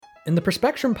In the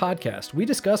Perspectrum podcast, we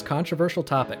discuss controversial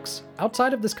topics.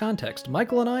 Outside of this context,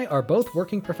 Michael and I are both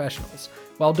working professionals.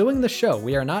 While doing this show,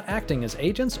 we are not acting as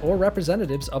agents or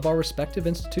representatives of our respective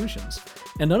institutions,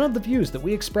 and none of the views that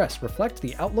we express reflect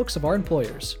the outlooks of our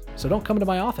employers. So don't come to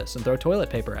my office and throw toilet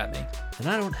paper at me. And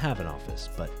I don't have an office,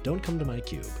 but don't come to my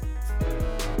cube.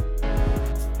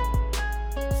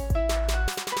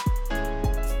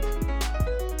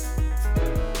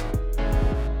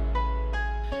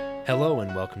 Hello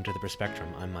and welcome to the Perspectrum.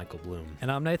 I'm Michael Bloom.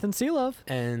 And I'm Nathan Seelove.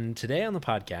 And today on the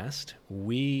podcast,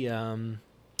 we,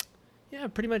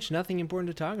 pretty much nothing important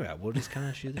to talk about. We'll just kind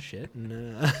of shoot the shit.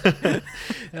 And,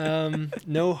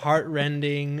 no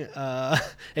heart-rending,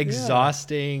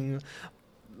 exhausting,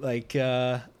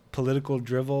 political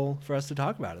drivel for us to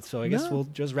talk about it. So I guess we'll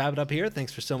just wrap it up here.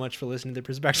 Thanks for so much for listening to the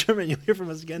Perspectrum, and you'll hear from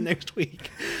us again next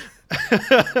week.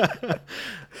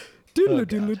 Doodle.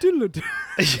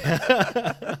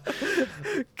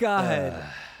 God,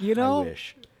 I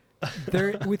wish.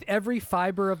 With every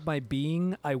fiber of my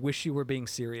being, I wish you were being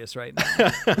serious right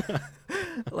now.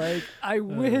 I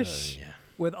wish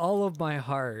with all of my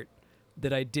heart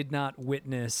that I did not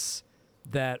witness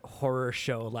that horror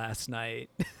show last night.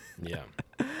 Yeah,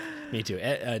 me too.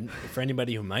 For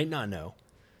anybody who might not know,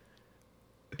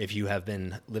 if you have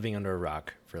been living under a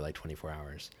rock for like 24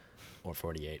 hours or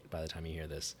 48 by the time you hear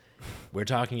this, we're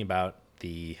talking about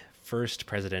the first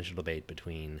presidential debate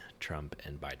between Trump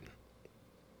and Biden.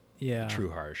 Yeah. True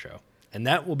horror show. And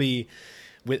that will be,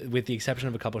 with the exception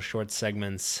of a couple of short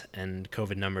segments and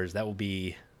COVID numbers, that will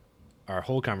be our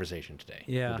whole conversation today.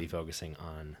 Yeah. We'll be focusing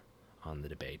on the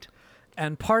debate.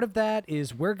 And part of that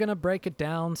is we're going to break it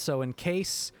down, so in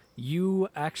case you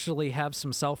actually have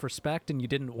some self-respect and you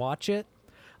didn't watch it,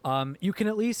 you can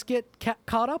at least get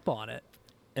caught up on it.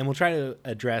 And we'll try to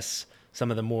address some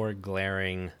of the more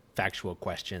glaring factual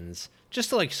questions, just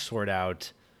to sort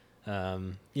out,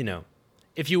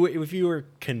 if you were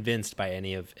convinced by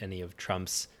any of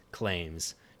Trump's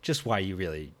claims, just why you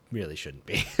really shouldn't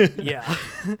be. Yeah.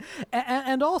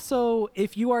 And also,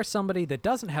 if you are somebody that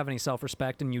doesn't have any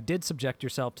self-respect and you did subject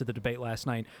yourself to the debate last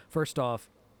night, first off,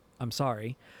 I'm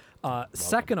sorry.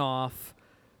 Second off,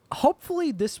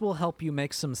 hopefully this will help you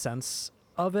make some sense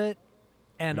of it.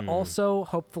 And also,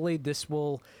 hopefully, this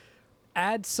will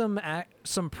add some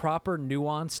proper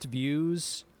nuanced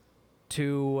views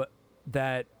to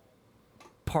that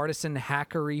partisan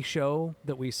hackery show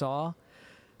that we saw.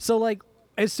 So,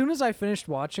 as soon as I finished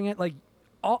watching it,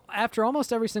 after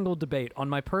almost every single debate on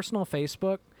my personal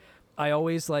Facebook, I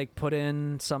always put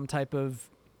in some type of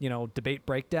debate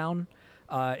breakdown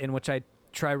in which I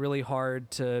try really hard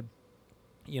to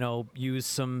use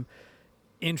some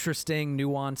interesting,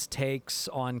 nuanced takes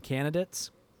on candidates.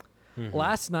 Mm-hmm.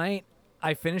 Last night,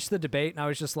 I finished the debate, and I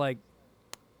was just like,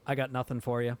 I got nothing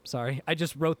for you. Sorry. I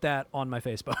just wrote that on my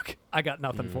Facebook. I got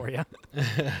nothing for you.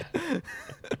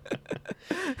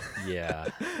 Yeah.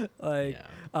 But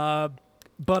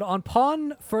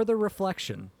upon further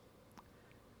reflection,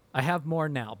 I have more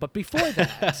now. But before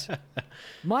that,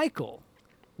 Michael,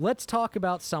 let's talk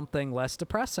about something less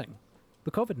depressing.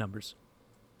 The COVID numbers.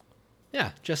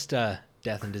 Yeah, just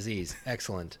death and disease.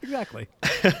 Excellent. Exactly.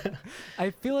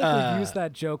 I feel like we've used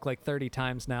that joke 30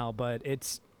 times now, but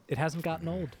it hasn't gotten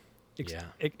old.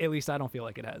 At least I don't feel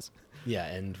like it has.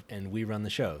 Yeah, and we run the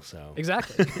show, so.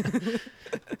 Exactly.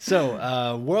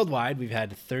 So, worldwide, we've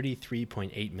had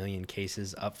 33.8 million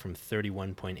cases, up from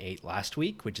 31.8 last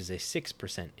week, which is a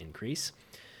 6% increase.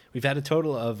 We've had a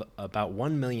total of about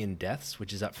 1 million deaths,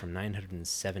 which is up from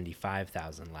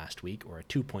 975,000 last week, or a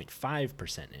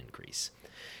 2.5% increase.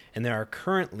 And there are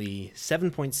currently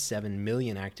 7.7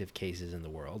 million active cases in the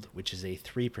world, which is a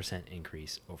 3%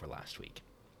 increase over last week.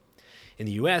 In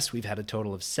the U.S., we've had a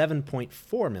total of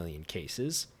 7.4 million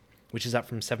cases, which is up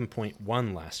from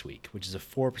 7.1 last week, which is a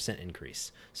 4%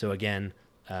 increase. So again,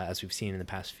 as we've seen in the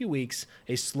past few weeks,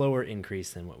 a slower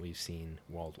increase than what we've seen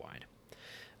worldwide.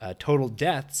 Total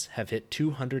deaths have hit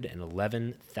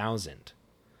 211,000,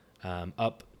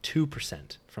 up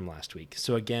 2% from last week.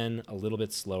 So again, a little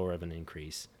bit slower of an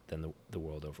increase than the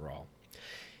world overall.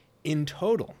 In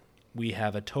total, we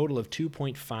have a total of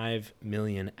 2.5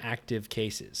 million active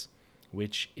cases,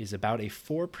 which is about a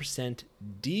 4%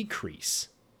 decrease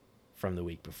from the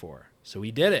week before. So we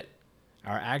did it.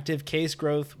 Our active case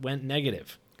growth went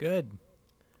negative. Good.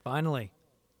 Finally.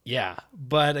 Yeah,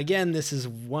 but again, this is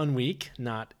 1 week,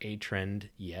 not a trend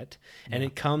yet, and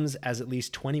it comes as at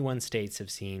least 21 states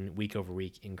have seen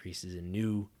week-over-week increases in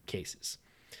new cases.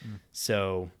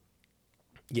 So,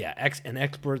 yeah, and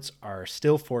experts are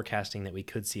still forecasting that we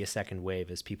could see a second wave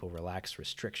as people relax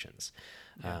restrictions,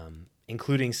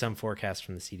 including some forecasts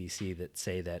from the CDC that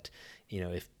say that,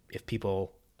 if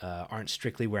people aren't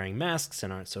strictly wearing masks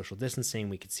and aren't social distancing,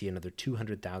 we could see another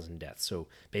 200,000 deaths. So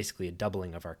basically a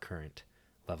doubling of our current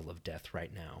level of death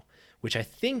right now, which I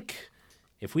think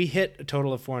if we hit a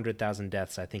total of 400,000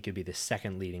 deaths, I think it'd be the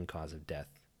second leading cause of death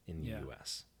in the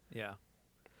U.S. Yeah.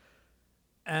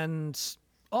 And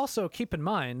also keep in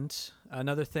mind,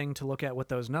 another thing to look at with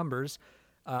those numbers,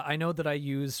 I know that I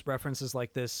use references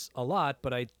like this a lot,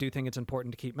 but I do think it's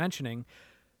important to keep mentioning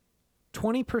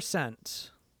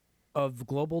 20% of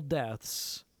global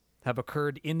deaths have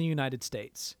occurred in the United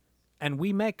States, and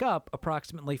we make up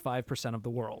approximately 5% of the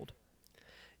world.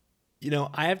 You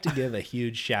know, I have to give a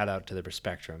huge shout out to the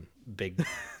Perspectrum. Big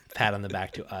pat on the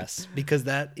back to us, because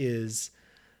that is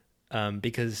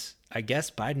because I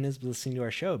guess Biden is listening to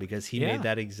our show, because he made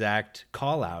that exact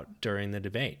call out during the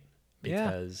debate.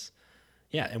 Because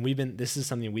and this is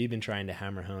something we've been trying to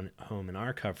hammer home in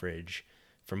our coverage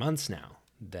for months now,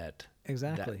 that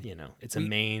you know, it's a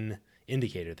main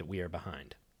indicator that we are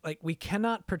behind. Like, we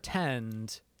cannot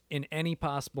pretend in any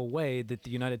possible way that the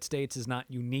United States is not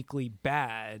uniquely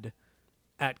bad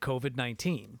at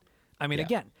COVID-19. I mean,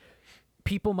 again,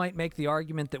 people might make the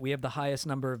argument that we have the highest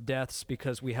number of deaths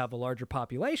because we have a larger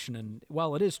population. And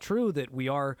while it is true that we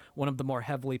are one of the more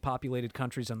heavily populated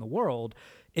countries in the world,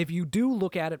 if you do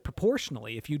look at it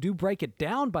proportionally, if you do break it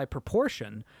down by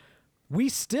proportion, we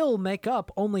still make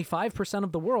up only 5%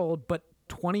 of the world, but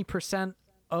 20%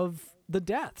 of the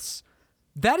deaths.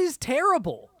 That is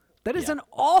terrible. That is an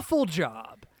awful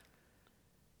job.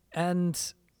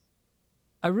 And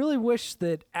I really wish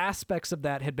that aspects of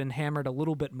that had been hammered a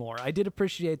little bit more. I did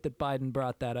appreciate that Biden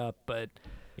brought that up, but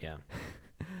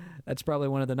that's probably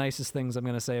one of the nicest things I'm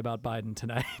going to say about Biden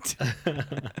tonight.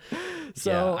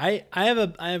 So I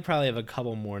probably have a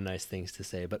couple more nice things to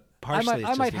say, but partially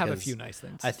I might have a few nice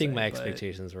things. I think my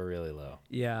expectations were really low.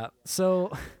 Yeah.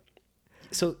 So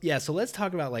let's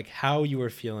talk about like how you were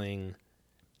feeling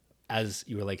as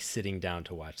you were like sitting down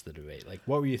to watch the debate. Like,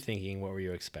 what were you thinking? What were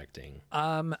you expecting?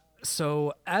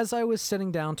 So as I was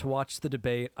sitting down to watch the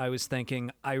debate, I was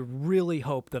thinking, I really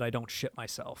hope that I don't shit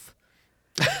myself.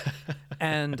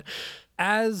 And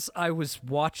as I was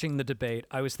watching the debate,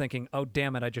 I was thinking, oh,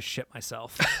 damn it, I just shit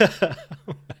myself. Oh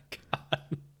my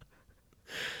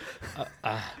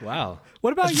God. Wow.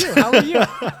 What about you? How are you?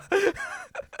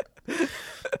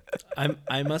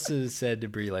 I must have said to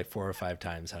Brie like 4 or 5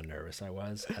 times how nervous I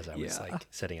was as I was like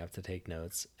setting up to take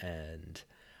notes. And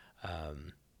I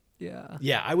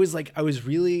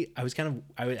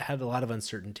had a lot of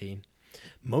uncertainty,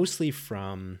 mostly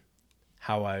from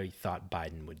how I thought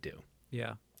Biden would do.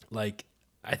 Yeah. Like,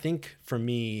 I think for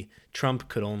me, Trump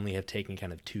could only have taken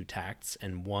kind of 2 tacts,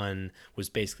 and one was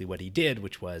basically what he did,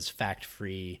 which was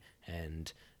fact-free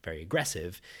and very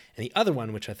aggressive. And the other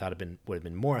one, which I thought would have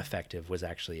been more effective, was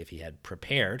actually if he had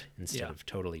prepared instead of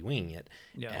totally winging it,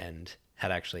 and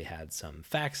had actually had some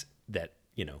facts that,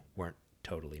 you know, weren't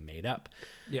totally made up.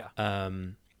 Yeah.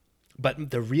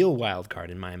 But the real wild card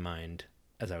in my mind,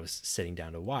 as I was sitting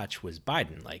down to watch, was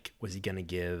Biden. Like, was he going to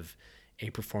give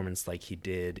a performance like he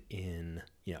did in,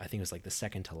 you know, I think it was like the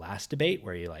second to last debate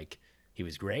where he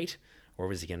was great, or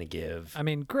was he going to give? I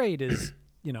mean, great is,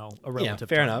 you know, a relative.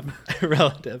 Fair enough.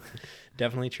 Relative.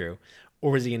 Definitely true.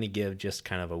 Or was he going to give just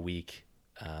kind of a weak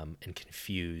and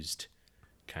confused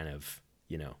kind of,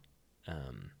 you know,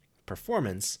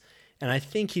 performance? And I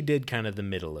think he did kind of the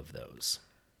middle of those.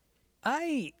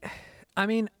 I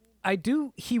mean,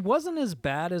 he wasn't as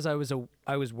bad as I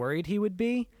was worried he would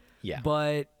be. Yeah.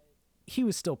 But he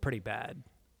was still pretty bad.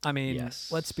 I mean,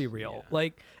 let's be real. Yeah.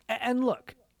 Like, and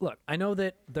look, I know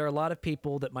that there are a lot of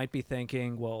people that might be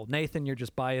thinking, well, Nathan, you're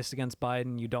just biased against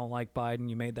Biden. You don't like Biden.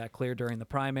 You made that clear during the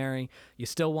primary. You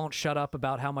still won't shut up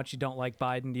about how much you don't like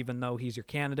Biden, even though he's your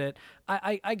candidate.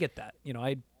 I get that. You know,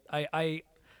 I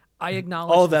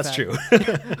acknowledge all of that's true.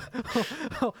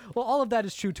 Well, all of that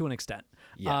is true to an extent.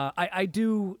 Yeah. I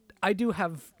do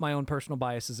have my own personal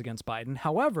biases against Biden.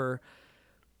 However,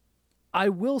 I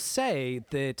will say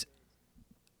that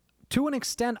to an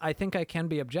extent, I think I can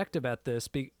be objective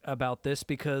about this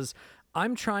because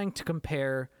I'm trying to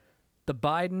compare the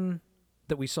Biden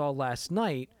that we saw last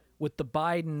night with the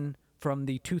Biden from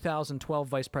the 2012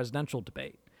 vice presidential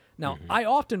debate. Now, I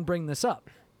often bring this up.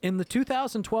 In the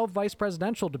 2012 vice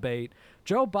presidential debate,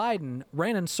 Joe Biden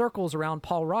ran in circles around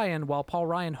Paul Ryan while Paul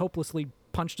Ryan hopelessly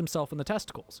punched himself in the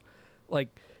testicles.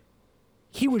 Like,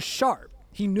 he was sharp.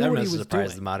 He knew what he was doing. That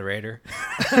surprised the moderator.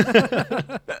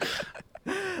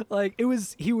 Like, he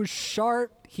was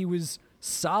sharp. He was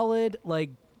solid. Like,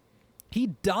 he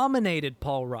dominated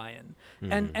Paul Ryan.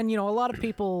 And you know, a lot of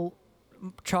people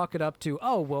chalk it up to,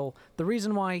 oh, well, the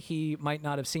reason why he might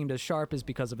not have seemed as sharp is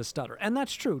because of his stutter. And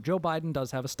that's true. Joe Biden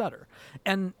does have a stutter.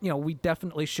 And, we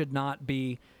definitely should not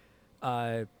be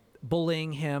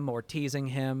bullying him or teasing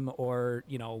him or,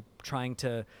 trying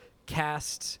to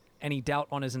cast any doubt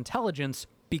on his intelligence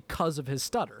because of his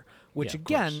stutter, which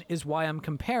again is why I'm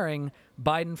comparing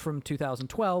Biden from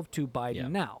 2012 to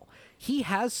Biden now. He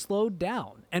has slowed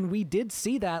down, and we did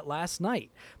see that last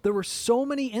night. There were so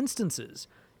many instances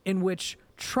in which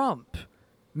Trump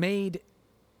made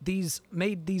these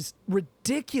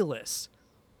ridiculous,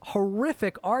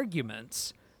 horrific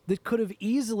arguments that could have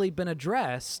easily been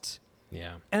addressed.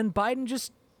 Yeah. And Biden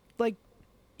just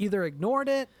either ignored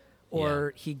it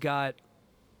or he got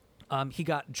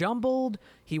jumbled.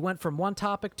 He went from one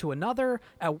topic to another.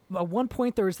 At one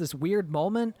point, there was this weird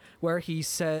moment where he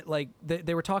said,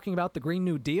 they were talking about the Green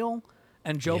New Deal,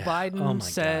 and Joe Biden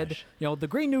said, the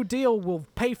Green New Deal will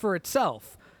pay for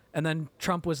itself. And then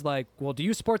Trump was like, well, do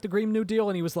you support the Green New Deal?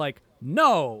 And he was like,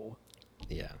 no.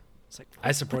 Yeah. It's like,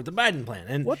 I support the Biden plan.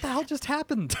 And what the hell just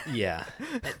happened? Yeah.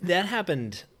 That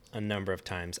happened a number of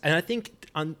times. And I think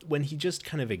when he just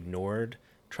kind of ignored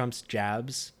Trump's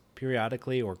jabs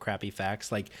periodically or crappy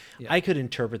facts, I could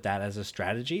interpret that as a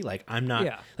strategy. I'm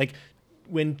not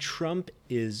when Trump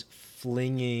is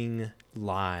flinging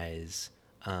lies,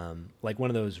 like one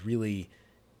of those really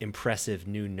impressive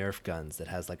new Nerf guns that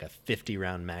has a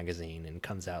 50-round magazine and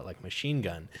comes out like a machine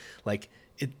gun,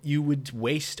 you would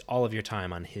waste all of your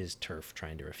time on his turf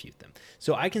trying to refute them.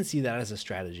 So I can see that as a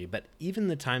strategy. But even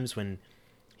the times when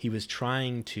he was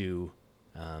trying to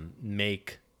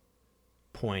make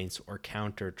points or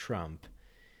counter Trump,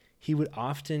 he would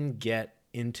often get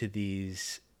into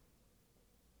these.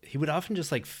 He would often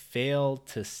just fail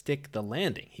to stick the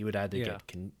landing. He would either get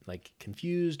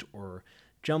confused or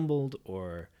jumbled,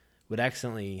 or would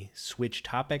accidentally switch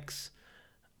topics.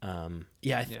 I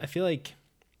feel like,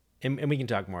 and we can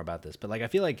talk more about this, but I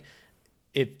feel like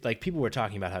if people were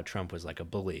talking about how Trump was a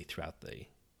bully throughout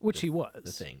he was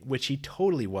the thing, which he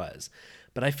totally was,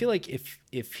 but I feel like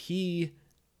if he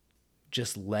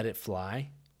just let it fly,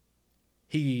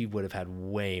 he would have had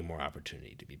way more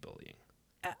opportunity to be bullying.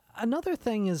 Another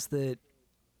thing is that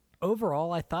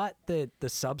overall, I thought that the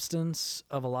substance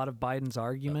of a lot of Biden's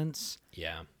arguments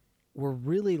were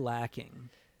really lacking.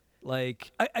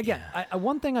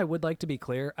 One thing I would like to be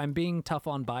clear, I'm being tough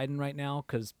on Biden right now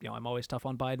because, I'm always tough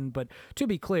on Biden. But to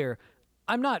be clear,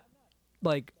 I'm not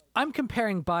I'm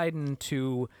comparing Biden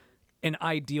to an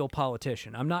ideal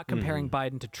politician. I'm not comparing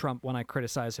Biden to Trump when I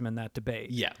criticize him in that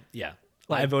debate. Yeah.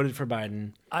 I voted for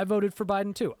Biden. I voted for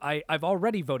Biden too. I've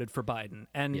already voted for Biden.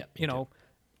 And,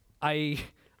 I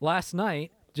last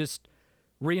night just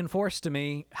reinforced to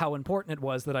me how important it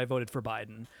was that I voted for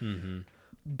Biden. Mm-hmm.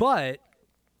 But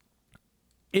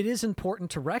it is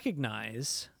important to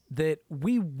recognize that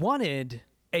we wanted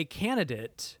a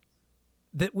candidate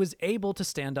that was able to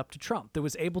stand up to Trump, that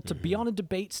was able to be on a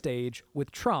debate stage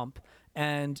with Trump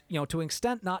and, to an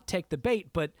extent not take the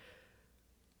bait, but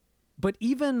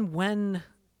even when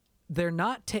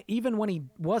even when he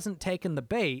wasn't taking the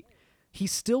bait, he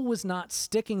still was not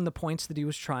sticking the points that he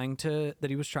was trying to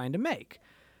make.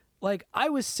 I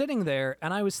was sitting there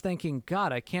and I was thinking,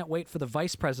 God, I can't wait for the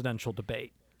vice presidential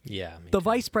debate. Yeah. The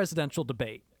vice presidential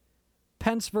debate.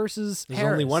 Pence versus There's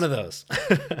Harris. only one of those.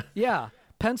 Yeah.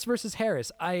 Pence versus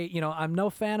Harris. I'm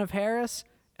no fan of Harris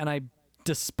and I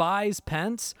despise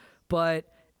Pence, but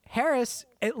Harris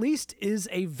at least is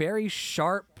a very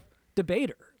sharp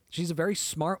debater. She's a very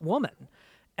smart woman.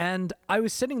 And I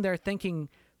was sitting there thinking,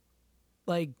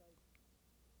 why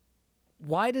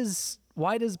does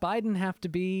Biden have to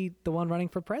be the one running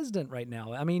for president right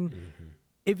now? I mean,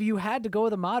 if you had to go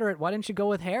with a moderate, why didn't you go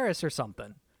with Harris or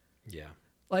something? Yeah.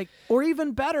 Or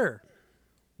even better,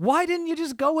 why didn't you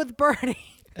just go with Bernie?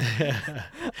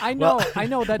 I know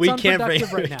that's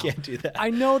unproductive right now. We can't do that. I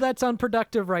know that's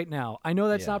unproductive right now. I know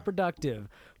that's not productive.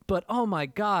 But oh my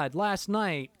God, last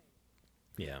night,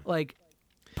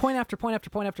 point after point after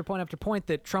point after point after point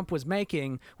that Trump was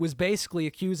making was basically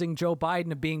accusing Joe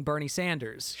Biden of being Bernie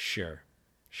Sanders. Sure.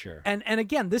 And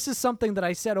again, this is something that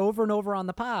I said over and over on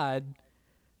the pod.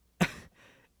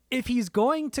 If he's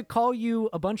going to call you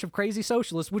a bunch of crazy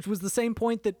socialists, which was the same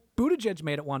point that Buttigieg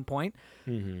made at one point,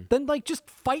 then just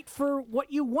fight for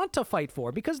what you want to fight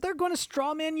for, because they're going to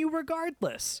straw man you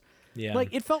regardless. Yeah.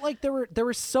 It felt like there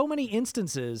were so many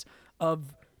instances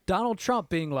of Donald Trump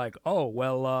being like, oh,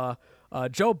 well,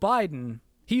 Joe Biden,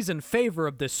 he's in favor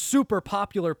of this super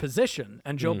popular position.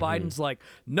 And Joe Biden's like,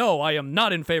 no, I am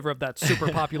not in favor of that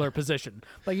super popular position.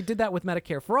 He did that with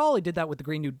Medicare for All. He did that with the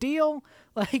Green New Deal.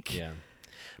 Yeah.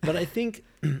 But I think,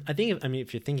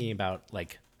 if you're thinking about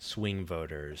swing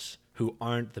voters who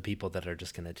aren't the people that are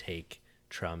just going to take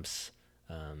Trump's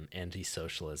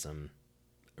anti-socialism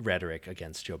rhetoric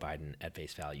against Joe Biden at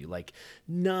face value. Like,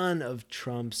 none of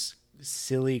Trump's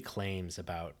silly claims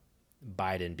about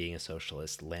Biden being a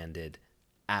socialist landed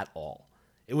at all.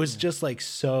 It was just like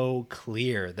so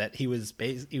clear that he was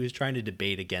trying to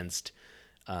debate against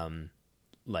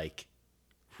like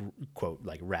quote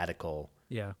like radical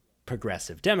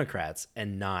progressive Democrats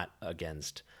and not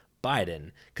against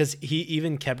Biden, because he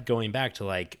even kept going back to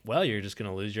like, well, you're just going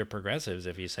to lose your progressives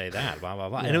if you say that, blah blah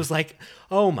blah. And it was like,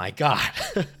 oh my god.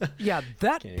 Yeah,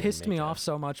 that pissed me off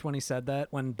so much when he said that,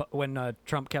 when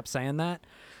Trump kept saying that,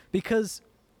 because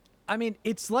I mean,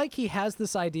 it's like he has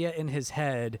this idea in his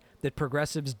head that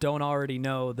progressives don't already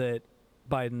know that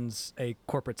Biden's a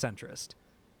corporate centrist.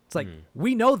 It's like,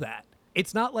 we know that.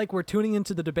 It's not like we're tuning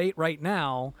into the debate right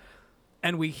now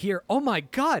and we hear, oh my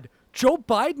God, Joe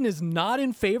Biden is not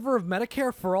in favor of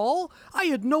Medicare for all? I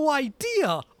had no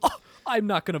idea. Oh, I'm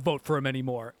not going to vote for him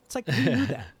anymore. It's like, we knew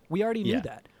that. We already knew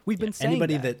that. We've been saying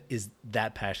anybody that is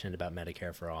that passionate about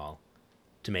Medicare for all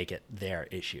to make it their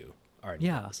issue already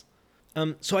knows.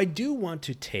 So I do want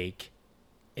to take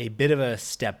a bit of a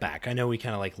step back. I know we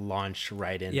kind of like launched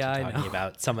right into talking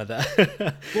about some of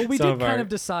the well, we did kind of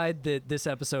decide that this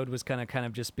episode was kind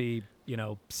of just be,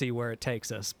 see where it takes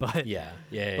us, but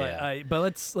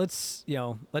but let's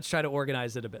try to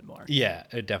organize it a bit more. Yeah,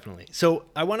 definitely. So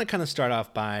I want to kind of start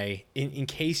off by, in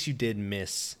case you did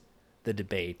miss the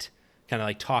debate, kind of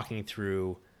like talking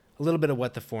through a little bit of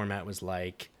what the format was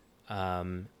like,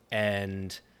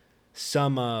 and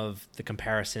some of the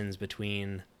comparisons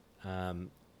between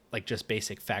like just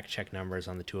basic fact check numbers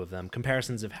on the two of them,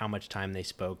 comparisons of how much time they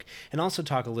spoke, and also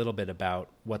talk a little bit about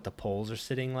what the polls are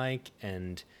sitting like,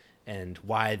 and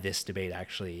why this debate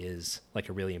actually is like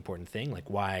a really important thing, like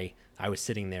why I was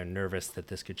sitting there nervous that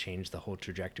this could change the whole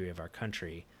trajectory of our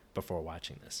country before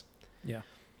watching this. Yeah.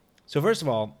 So first of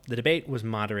all, the debate was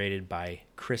moderated by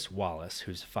Chris Wallace,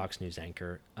 who's a Fox News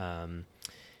anchor,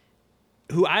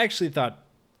 who I actually thought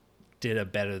did a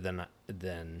better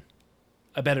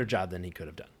job than he could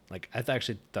have done. Like, I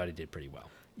actually thought he did pretty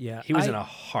well. Yeah. He was in a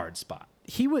hard spot.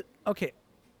 He would, okay.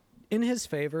 In his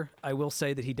favor, I will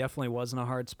say that he definitely was in a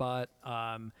hard spot.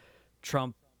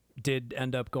 Trump did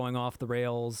end up going off the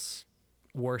rails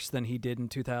worse than he did in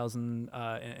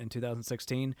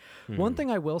 2016. One thing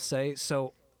I will say,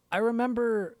 so I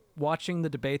remember watching the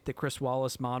debate that Chris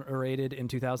Wallace moderated in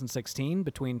 2016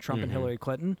 between Trump and Hillary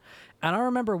Clinton. And I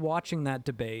remember watching that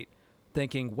debate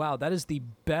thinking, wow, that is the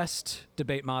best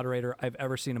debate moderator I've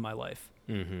ever seen in my life.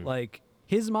 Like,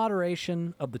 his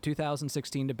moderation of the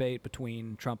 2016 debate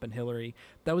between Trump and Hillary,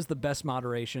 that was the best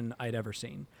moderation I'd ever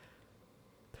seen.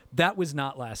 That was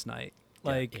not last night.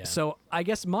 So I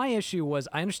guess my issue was,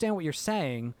 I understand what you're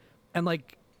saying, and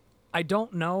like, I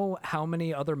don't know how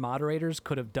many other moderators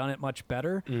could have done it much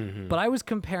better, but I was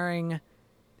comparing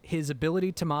his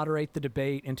ability to moderate the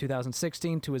debate in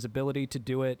 2016 to his ability to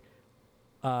do it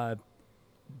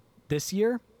this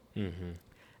year.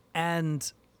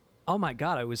 And oh my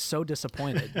God, I was so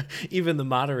disappointed. Even the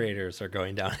moderators are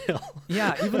going downhill.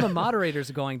 Yeah, even the moderators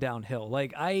are going downhill.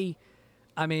 Like, I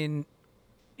mean,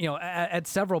 at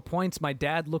several points, my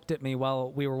dad looked at me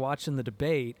while we were watching the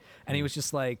debate, and he was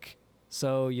just like,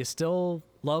 so you still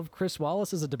love Chris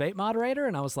Wallace as a debate moderator?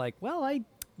 And I was like, well,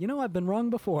 I've been wrong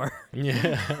before.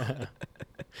 Yeah,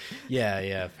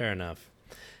 fair enough.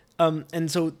 And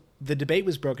so the debate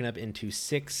was broken up into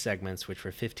 6 segments, which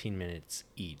were 15 minutes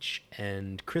each.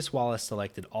 And Chris Wallace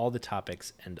selected all the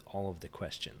topics and all of the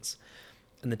questions.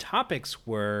 And the topics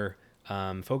were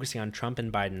focusing on Trump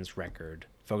and Biden's record,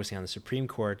 focusing on the Supreme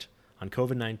Court, on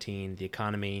COVID-19, the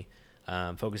economy,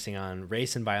 focusing on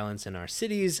race and violence in our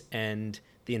cities, and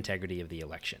the integrity of the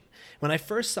election. When I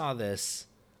first saw this,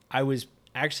 I was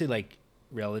actually like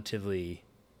relatively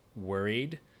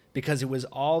worried, because it was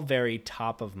all very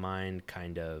top of mind,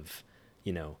 kind of,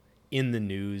 in the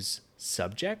news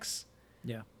subjects.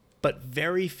 Yeah. But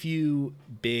very few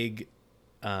big,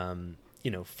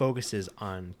 focuses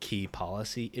on key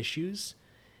policy issues.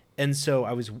 And so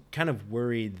I was kind of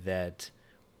worried that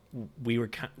we were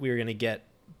going to get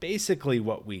basically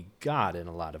what we got in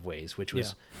a lot of ways, which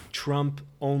was Trump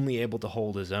only able to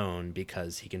hold his own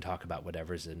because he can talk about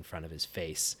whatever's in front of his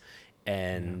face,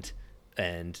 and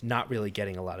not really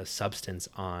getting a lot of substance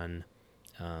on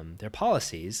their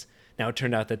policies. Now, it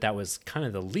turned out that was kind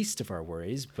of the least of our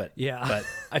worries, but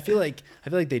I feel like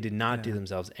they did not do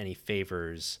themselves any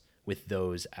favors with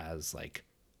those as like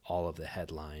all of the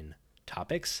headline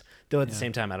topics. Though at the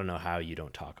same time, I don't know how you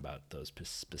don't talk about those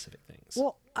specific things.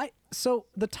 Well, so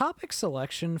the topic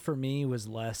selection for me was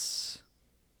less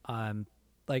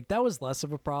Like, that was less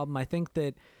of a problem. I think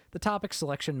that the topic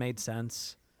selection made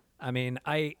sense. I mean,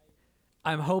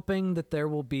 I'm hoping that there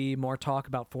will be more talk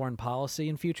about foreign policy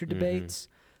in future debates,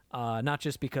 not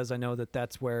just because I know that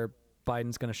that's where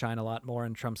Biden's going to shine a lot more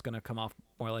and Trump's going to come off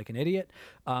more like an idiot,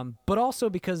 but also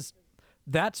because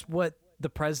that's what the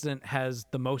president has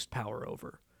the most power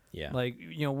over. Yeah. Like,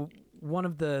 one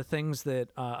of the things that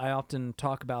I often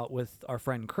talk about with our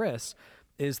friend Chris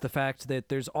is the fact that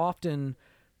there's often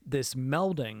this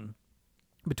melding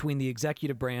between the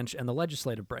executive branch and the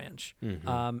legislative branch.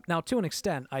 Now, to an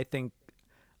extent, I think,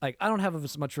 like, I don't have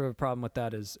as much of a problem with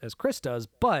that as Chris does,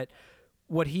 but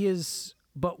what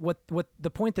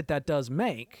the point that does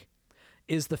make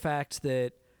is the fact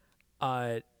that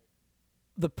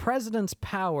the president's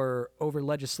power over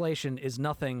legislation is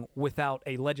nothing without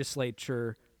a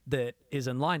legislature that is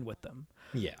in line with them.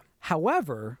 Yeah.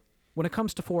 However, when it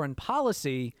comes to foreign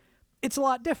policy, it's a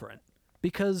lot different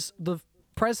because the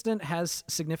president has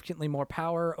significantly more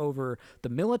power over the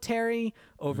military,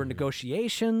 over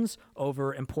negotiations,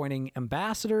 over appointing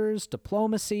ambassadors,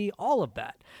 diplomacy, all of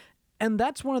that. And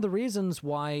that's one of the reasons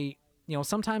why,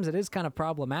 sometimes it is kind of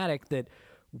problematic that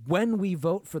when we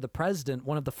vote for the president,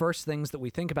 one of the first things that we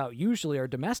think about usually are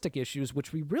domestic issues,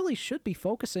 which we really should be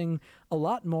focusing a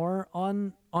lot more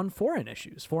on foreign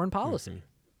issues, foreign policy.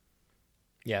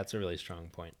 Yeah, it's a really strong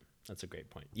point. That's a great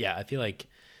point. Yeah, I feel like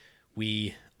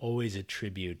we always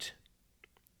attribute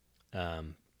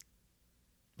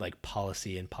like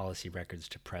policy and policy records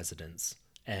to presidents,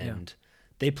 and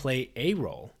they play a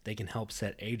role. They can help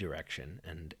set a direction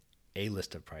and a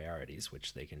list of priorities,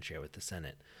 which they can share with the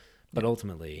Senate. But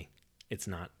ultimately, it's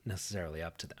not necessarily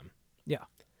up to them. Yeah.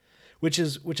 Which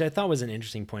I thought was an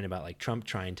interesting point about like Trump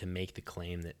trying to make the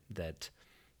claim that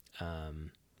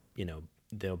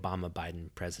the Obama-Biden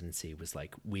presidency was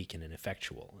like weak and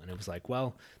ineffectual. And it was like,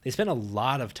 well, they spent a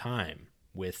lot of time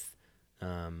with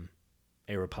a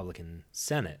Republican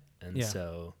Senate. And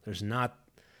so there's not,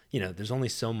 there's only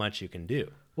so much you can do.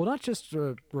 Well, not just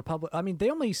a Republican. I mean, they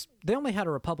only had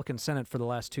a Republican Senate for the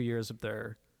last 2 years of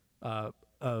their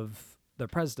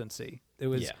presidency.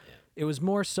 It was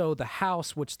more so the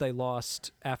House, which they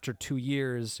lost after 2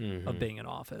 years of being in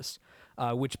office,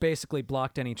 which basically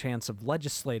blocked any chance of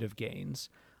legislative gains.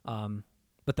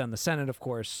 But then the Senate, of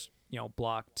course,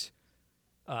 blocked,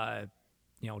 judge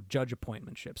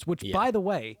appointmentships, which, by the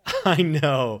way, I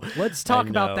know. Let's talk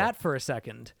about that for a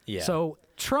second. Yeah. So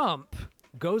Trump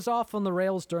goes off on the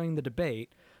rails during the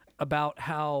debate about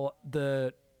how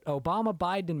the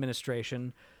Obama-Biden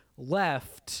administration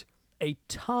left a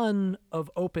ton of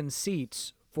open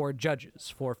seats for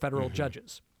judges, for federal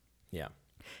judges. Yeah.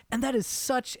 And that is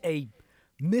such a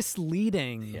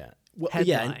misleading headline.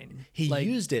 Yeah, he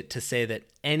used it to say that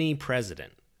any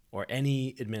president or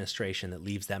any administration that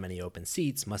leaves that many open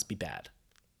seats must be bad.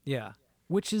 Yeah.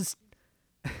 Which is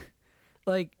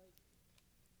like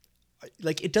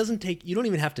it doesn't take, you don't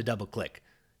even have to double click.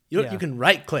 You can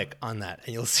right click on that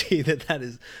and you'll see that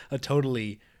is a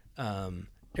totally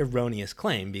erroneous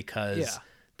claim, because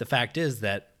the fact is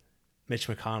that Mitch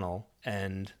McConnell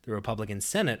and the Republican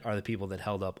Senate are the people that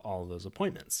held up all of those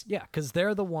appointments. Yeah, because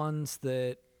they're the ones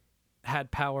that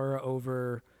had power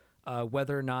over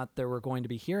whether or not there were going to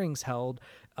be hearings held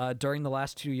during the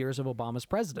last 2 years of Obama's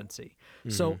presidency.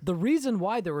 So the reason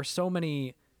why there were so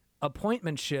many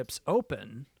appointmentships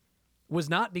open was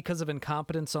not because of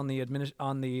incompetence on the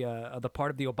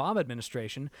part of the Obama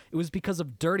administration. It was because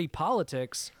of dirty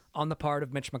politics on the part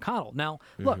of Mitch McConnell. Now,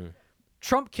 look,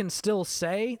 Trump can still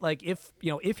say, like, if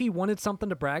he wanted something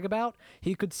to brag about,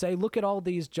 he could say, "Look at all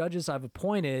these judges I've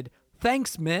appointed.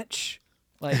 Thanks, Mitch."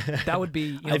 Like, that would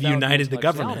be I've united the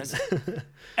government.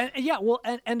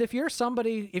 and if you're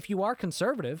somebody, if you are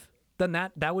conservative, then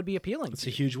that would be appealing. It's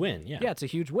a huge win. Yeah. Yeah, it's a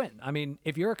huge win. I mean,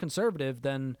 if you're a conservative,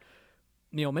 then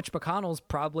Mitch McConnell's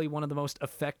probably one of the most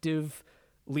effective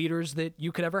leaders that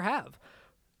you could ever have.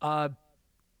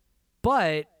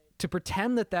 But to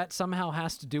pretend that somehow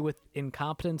has to do with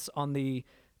incompetence on the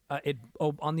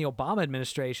Obama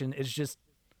administration is just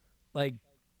like,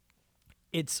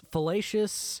 it's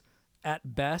fallacious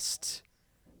at best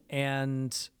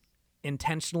and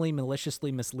intentionally,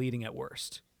 maliciously misleading at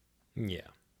worst. Yeah,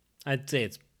 I'd say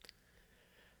it's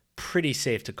pretty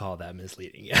safe to call that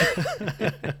misleading.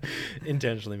 Yeah,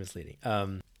 intentionally misleading.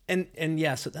 And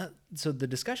yeah, so the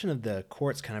discussion of the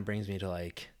courts kind of brings me to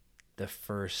like the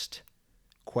first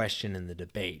question in the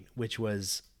debate, which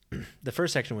was the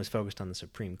first section was focused on the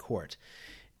Supreme Court,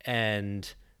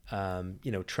 and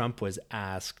Trump was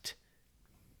asked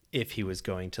if he was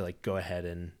going to like go ahead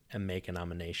and make a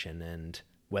nomination and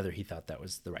whether he thought that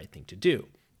was the right thing to do.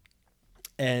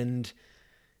 And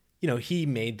he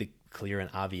made the clear and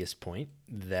obvious point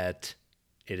that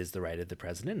it is the right of the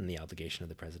president and the obligation of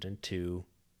the president to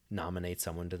nominate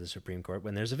someone to the Supreme Court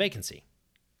when there's a vacancy.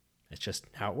 It's just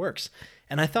how it works.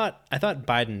 And I thought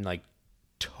Biden like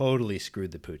totally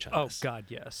screwed the pooch on this. Oh God,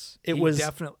 yes. It was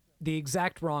definitely the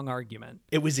exact wrong argument.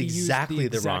 It was He used exactly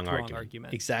the exact wrong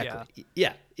argument. Exactly.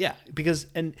 Yeah. Because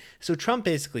so Trump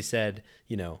basically said,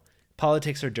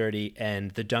 politics are dirty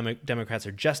and the Democrats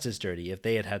are just as dirty. If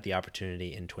they had had the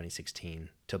opportunity in 2016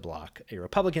 to block a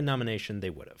Republican nomination, they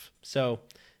would have. So,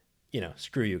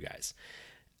 screw you guys.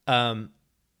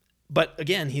 But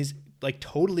again, he's like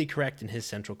totally correct in his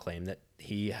central claim that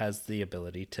he has the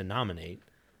ability to nominate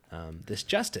this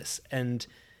justice. And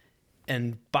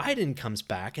Biden comes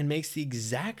back and makes the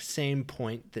exact same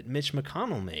point that Mitch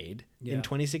McConnell made in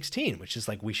 2016, which is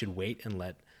like, we should wait and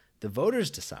let the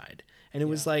voters decide. And it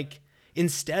was like,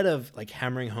 instead of like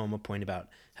hammering home a point about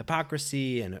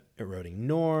hypocrisy and eroding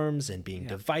norms and being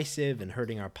divisive and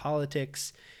hurting our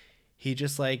politics, he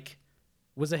just like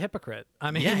was a hypocrite.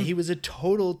 I mean, he was a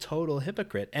total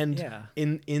hypocrite, and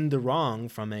in the wrong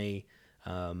from a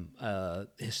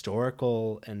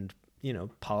historical and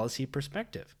policy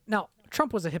perspective. Now,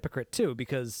 Trump was a hypocrite too,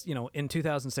 because in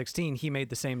 2016 he made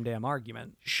the same damn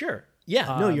argument. Sure.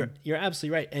 Yeah. No, you're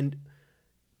absolutely right. And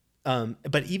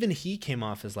but even he came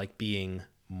off as like being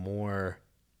more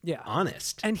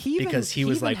honest, and he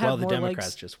was like, well, the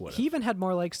Democrats just would. He even had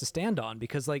more legs to stand on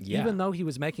because, like, even though he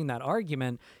was making that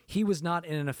argument, he was not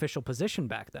in an official position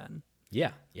back then.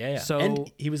 Yeah. So,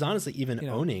 and he was honestly even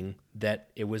owning that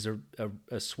it was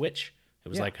a switch. It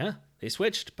was like, they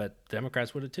switched, but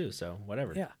Democrats would have too. So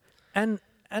whatever. Yeah, and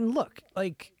look,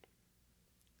 like,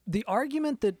 the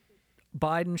argument that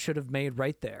Biden should have made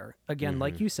right there, again,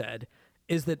 like you said,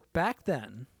 is that back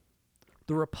then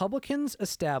the Republicans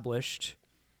established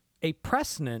a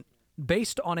precedent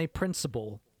based on a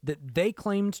principle that they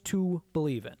claimed to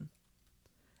believe in.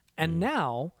 And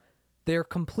now they're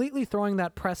completely throwing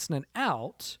that precedent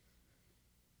out,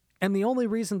 and the only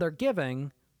reason they're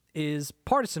giving is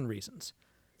partisan reasons.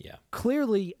 Yeah.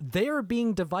 Clearly, they're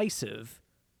being divisive,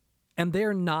 and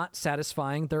they're not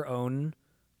satisfying their own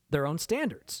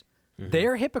standards.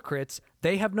 They're hypocrites.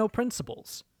 They have no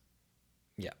principles.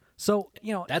 Yeah. So,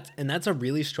 that's a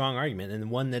really strong argument, and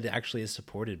one that actually is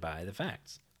supported by the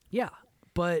facts. Yeah,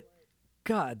 but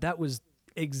God, that was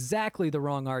exactly the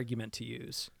wrong argument to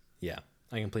use. Yeah,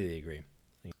 I completely agree.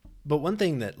 But one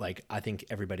thing that like I think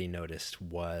everybody noticed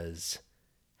was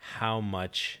how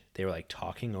much they were like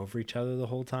talking over each other the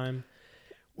whole time,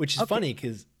 which is funny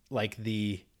because like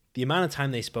the amount of time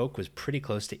they spoke was pretty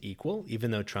close to equal, even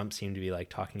though Trump seemed to be like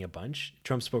talking a bunch.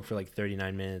 Trump spoke for like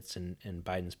 39 minutes and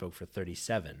Biden spoke for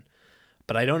 37.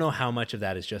 But I don't know how much of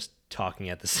that is just talking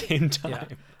at the same time.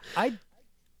 Yeah.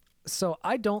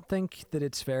 I don't think that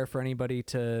it's fair for anybody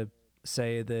to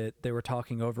say that they were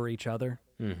talking over each other.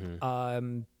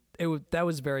 That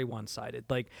was very one-sided.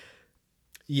 Like,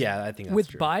 yeah, I think that's with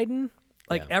true. Biden,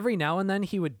 like every now and then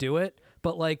he would do it,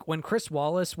 but like when Chris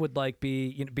Wallace would like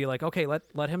be like, okay,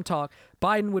 let him talk,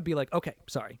 Biden would be like, okay,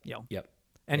 sorry, Yep.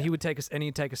 And he'd take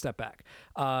a step back.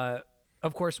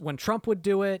 Of course, when Trump would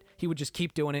do it, he would just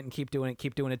keep doing it and keep doing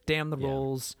it. Damn the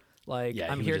rules. Like,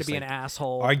 I'm here to be an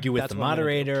asshole. Argue with the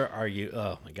moderator.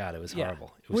 Oh my God, it was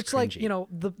horrible. It was Which, cringy.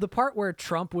 like, the part where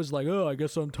Trump was like, oh, I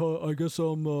guess I'm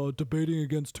debating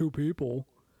against two people.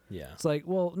 Yeah. It's like,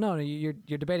 well, no, you're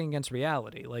debating against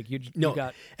reality. Like, you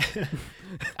got.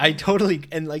 I totally,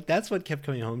 and like that's what kept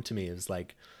coming home to me is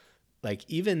like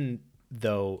even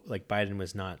though like Biden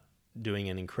was not doing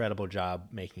an incredible job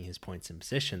making his points and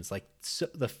positions, like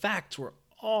the facts were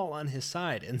all on his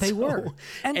side, and they were.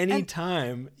 And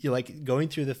anytime you're like going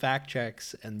through the fact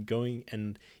checks and going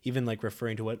and even like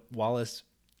referring to what Wallace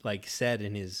like said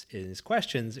in his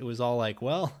questions, it was all like,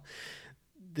 well,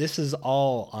 this is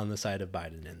all on the side of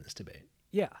Biden in this debate.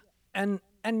 Yeah, and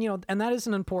that is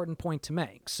an important point to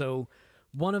make. So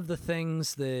one of the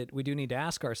things that we do need to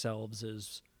ask ourselves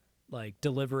is like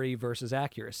delivery versus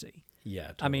accuracy. Yeah,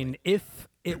 totally. I mean, if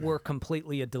it were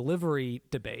completely a delivery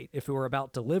debate, if it were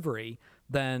about delivery,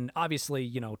 then obviously,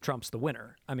 Trump's the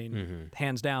winner. I mean,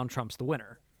 hands down, Trump's the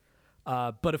winner.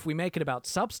 But if we make it about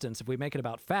substance, if we make it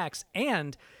about facts,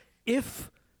 and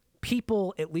if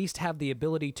people at least have the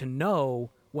ability to know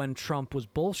when Trump was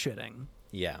bullshitting,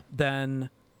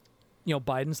 then,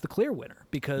 Biden's the clear winner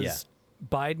because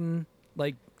Biden,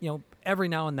 like, every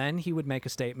now and then he would make a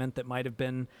statement that might have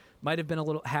been a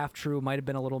little half true, might have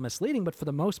been a little misleading, but for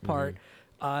the most part,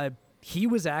 he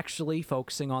was actually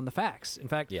focusing on the facts. In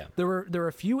fact, there were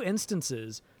a few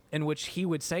instances in which he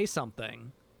would say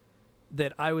something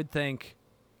that I would think,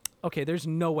 okay, there's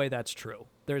no way that's true.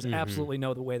 There's absolutely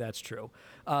no way that's true.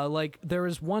 Like, there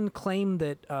is one claim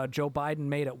that Joe Biden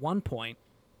made at one point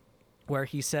where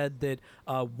he said that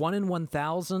 1 in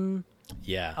 1,000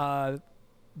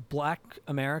 Black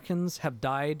Americans have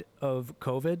died of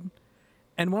COVID.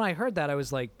 And when I heard that, I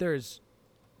was like, there's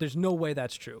no way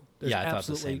that's true. There's I thought the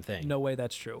absolutely same thing. no way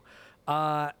that's true.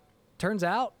 Turns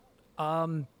out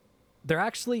there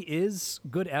actually is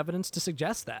good evidence to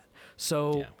suggest that.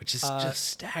 So, which is just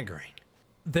staggering.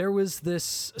 There was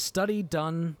this study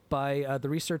done by the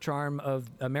research arm of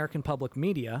American Public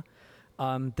Media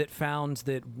that found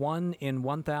that 1 in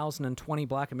 1,020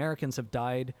 Black Americans have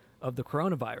died of the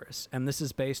coronavirus. And this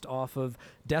is based off of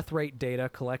death rate data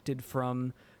collected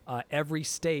from every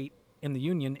state in the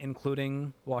union,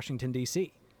 including Washington,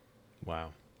 D.C.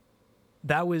 Wow.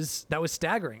 That was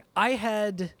staggering. I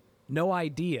had no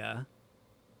idea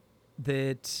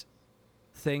that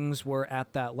things were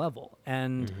at that level.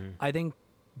 And I think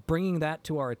bringing that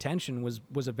to our attention was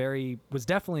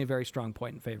definitely a very strong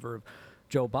point in favor of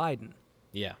Joe Biden.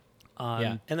 Yeah.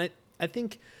 And I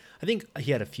think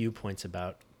he had a few points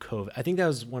about COVID. I think that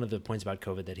was one of the points about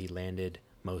COVID that he landed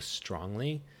most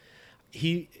strongly.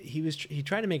 He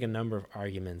tried to make a number of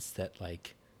arguments that,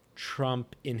 like,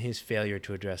 Trump, in his failure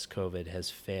to address COVID, has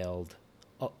failed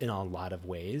in a lot of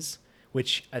ways,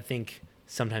 which I think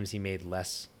sometimes he made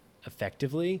less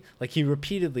effectively. Like, he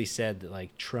repeatedly said that,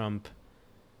 like, Trump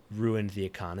ruined the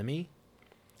economy.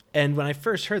 And when I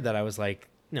first heard that, I was like,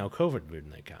 no, COVID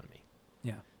ruined the economy.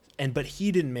 Yeah. But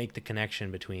he didn't make the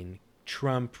connection between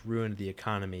Trump ruined the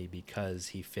economy because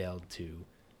he failed to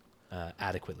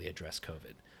adequately address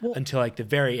COVID. Well, until, like, the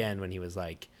very end, when he was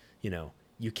like,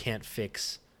 you can't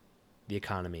fix the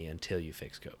economy until you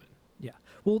fix COVID. Yeah.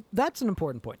 Well, that's an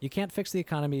important point. You can't fix the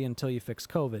economy until you fix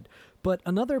COVID. But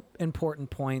another important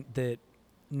point that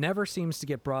never seems to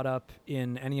get brought up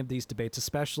in any of these debates,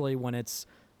 especially when it's,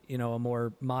 a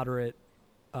more moderate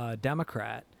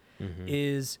Democrat,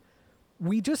 is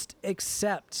we just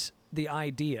accept the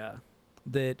idea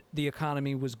that the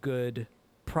economy was good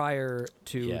prior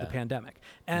to the pandemic.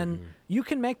 And you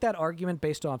can make that argument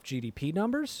based off GDP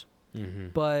numbers,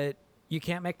 but you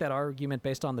can't make that argument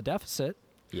based on the deficit.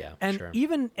 Yeah, and sure.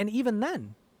 even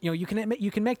then, you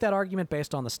can make that argument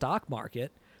based on the stock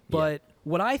market. But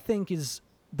what I think is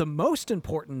the most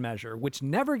important measure, which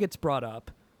never gets brought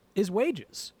up, is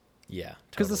wages. Yeah,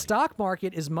 because the stock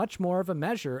market is much more of a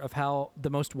measure of how the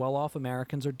most well-off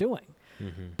Americans are doing.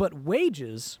 But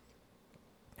wages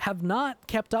have not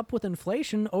kept up with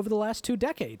inflation over the last 2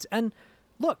 decades. And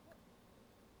look,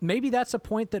 maybe that's a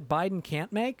point that Biden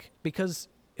can't make because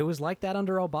it was like that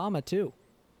under Obama too.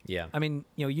 Yeah. I mean,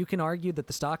 you can argue that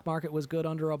the stock market was good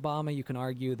under Obama. You can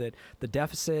argue that the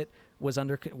deficit was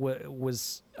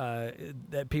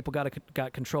that people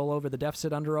got control over the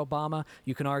deficit under Obama.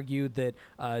 You can argue that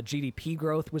GDP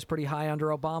growth was pretty high under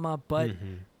Obama, but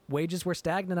wages were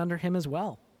stagnant under him as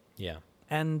well. Yeah.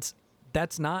 And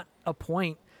that's not a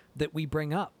point that we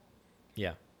bring up.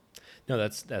 Yeah. No,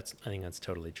 that's I think that's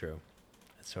totally true.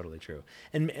 That's totally true.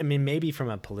 And I mean, maybe from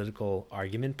a political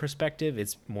argument perspective,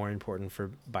 it's more important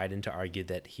for Biden to argue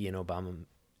that he and Obama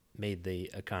made the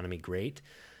economy great.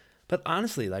 But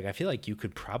honestly, like, I feel like you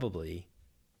could probably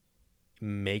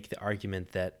make the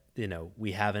argument that,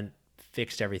 we haven't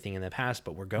fixed everything in the past,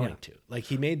 but we're going to. Like,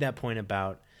 he made that point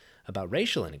about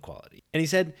racial inequality. And he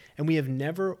said, and we have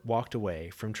never walked away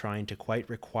from trying to quite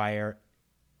require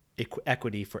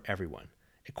equity for everyone,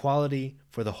 equality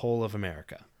for the whole of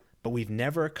America. But we've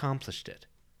never accomplished it.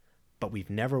 But we've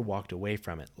never walked away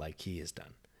from it like he has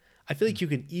done. I feel like you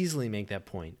could easily make that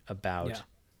point about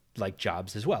like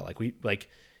jobs as well.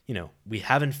 We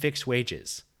haven't fixed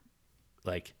wages.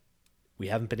 Like, we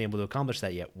haven't been able to accomplish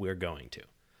that yet. We're going to.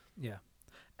 Yeah.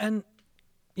 And,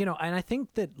 and I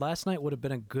think that last night would have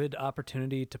been a good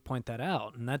opportunity to point that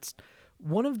out. And that's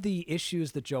one of the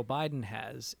issues that Joe Biden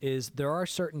has is there are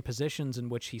certain positions in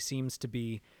which he seems to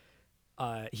be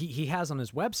he has on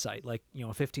his website, like, a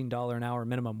 $15 an hour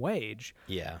minimum wage.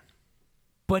 Yeah.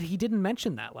 But he didn't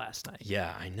mention that last night.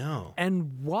 Yeah, I know.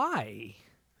 And why?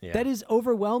 Yeah. That is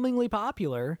overwhelmingly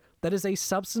popular. That is a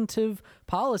substantive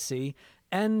policy.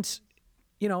 And,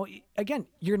 again,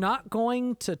 you're not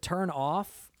going to turn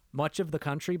off much of the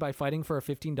country by fighting for a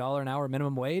 $15 an hour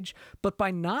minimum wage. But by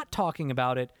not talking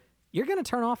about it, you're going to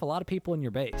turn off a lot of people in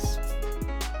your base.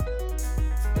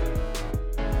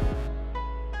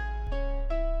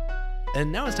 And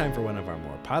now it's time for one of our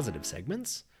more positive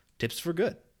segments, Tips for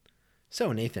Good.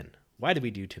 So, Nathan, why do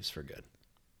we do Tips for Good?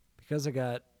 Because I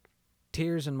got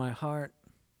tears in my heart,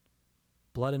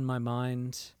 blood in my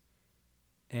mind,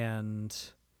 and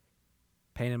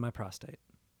pain in my prostate.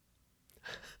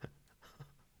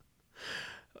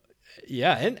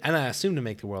 Yeah, and I assume to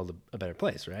make the world a better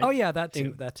place, right? Oh yeah, that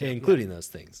too. That too. Including those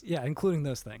things. Yeah, including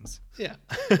those things. Yeah.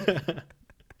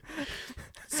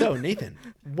 So, Nathan,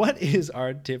 what is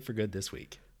our tip for good this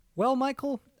week? Well,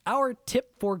 Michael, our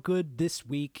tip for good this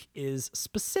week is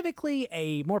specifically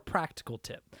a more practical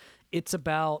tip. It's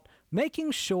about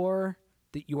making sure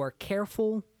that you are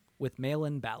careful with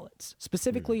mail-in ballots,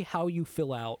 specifically how you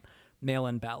fill out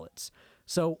mail-in ballots.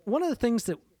 So one of the things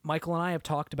that Michael and I have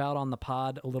talked about on the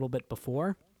pod a little bit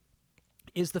before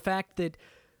is the fact that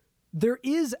there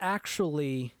is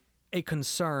actually a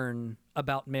concern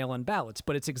about mail-in ballots,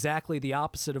 but it's exactly the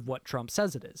opposite of what Trump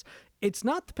says it is. It's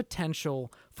not the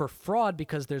potential for fraud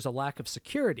because there's a lack of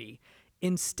security.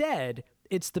 Instead,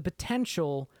 it's the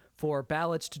potential for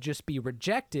ballots to just be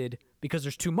rejected because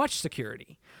there's too much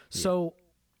security. Yeah. So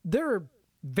there are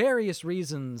various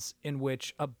reasons in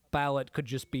which a ballot could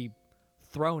just be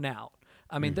thrown out.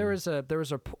 I mean, there was a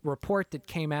report that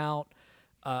came out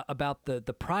about the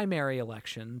primary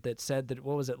election that said that,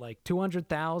 what was it, like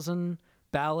 200,000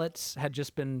 ballots had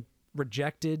just been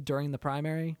rejected during the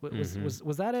primary.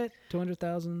 Was that it?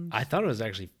 200,000? I thought it was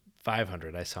actually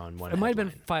 500. I saw in one. It might have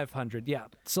been 500. Yeah.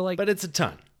 So like, but it's a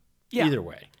ton. Yeah, either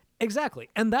way. Exactly,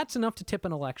 and that's enough to tip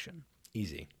an election.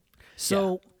 Easy.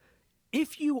 So,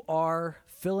 if you are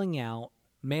filling out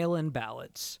mail-in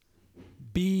ballots,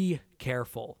 be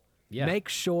careful. Yeah. Make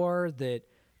sure that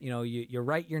you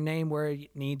write your name where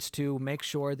it needs to. Make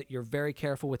sure that you're very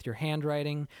careful with your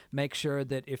handwriting. Make sure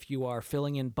that if you are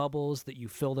filling in bubbles, that you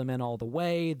fill them in all the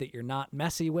way, that you're not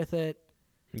messy with it.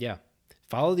 Yeah.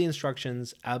 Follow the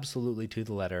instructions absolutely to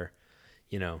the letter,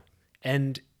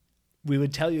 and we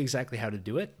would tell you exactly how to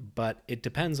do it, but it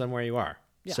depends on where you are.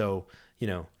 Yeah. So,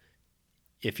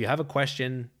 if you have a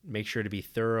question, make sure to be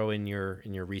thorough in your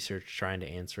research trying to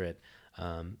answer it.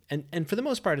 And for the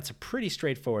most part, it's a pretty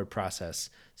straightforward process.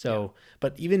 So,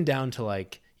 but even down to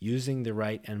like using the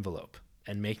right envelope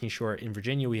and making sure, in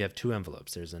Virginia, we have 2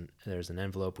 envelopes. There's an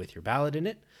envelope with your ballot in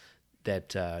it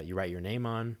that you write your name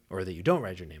on, or that you don't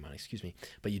write your name on,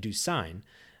 but you do sign.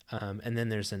 And then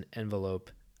there's an envelope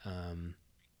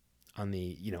on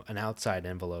the, an outside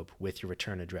envelope with your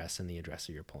return address and the address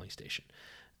of your polling station.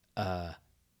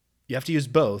 You have to use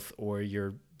both or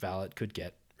your ballot could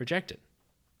get rejected.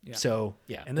 Yeah. So,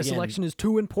 yeah. And this election is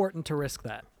too important to risk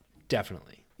that.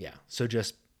 Definitely. Yeah. So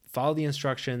just follow the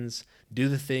instructions, do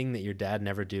the thing that your dad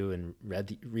never do, and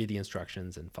read the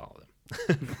instructions and follow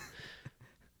them.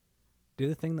 Do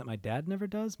the thing that my dad never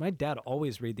does? My dad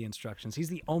always read the instructions. He's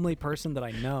the only person that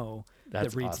I know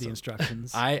that reads the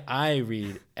instructions. I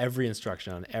read every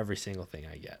instruction on every single thing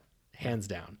I get. Hands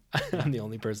down. I'm the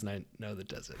only person I know that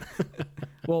does it.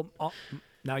 Well,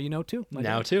 now you know too.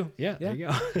 Now too. Yeah, there you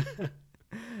go.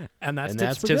 And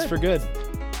that's tips for good.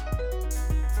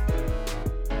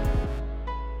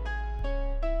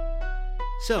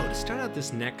 So to start out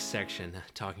this next section,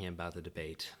 talking about the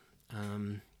debate,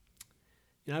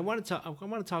 I want to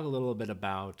talk a little bit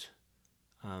about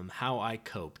how I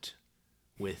coped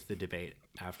with the debate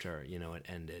after it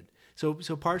ended. So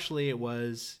partially it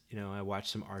was I watched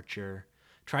some Archer,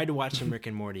 tried to watch some Rick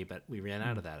and Morty, but we ran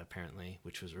out of that apparently,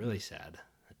 which was really sad.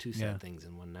 2 sad things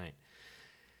in one night.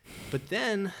 But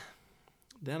then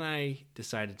I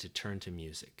decided to turn to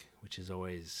music, which is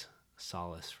always a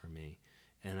solace for me,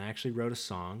 and I actually wrote a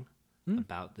song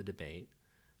about the debate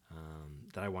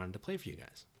that I wanted to play for you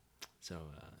guys. So,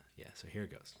 so here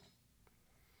it goes.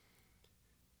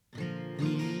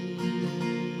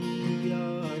 We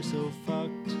are so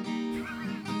fucked.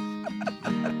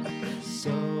 so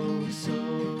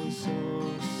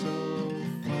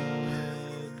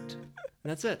fucked. And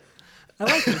that's it. I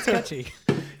like it. It's catchy.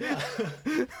 Yeah.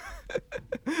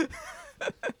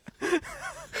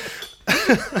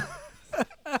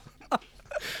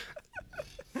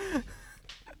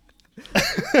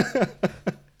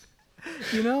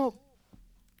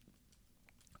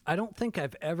 I don't think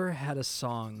I've ever had a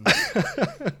song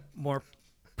more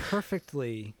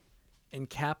perfectly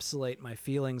encapsulate my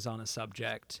feelings on a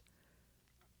subject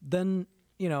than,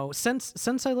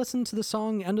 since I listened to the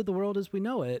song End of the World as We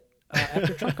Know It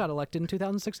after Trump got elected in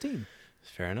 2016.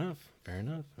 Fair enough.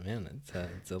 Man,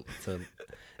 it's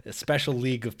a special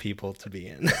league of people to be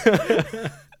in.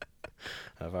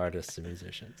 Of artists and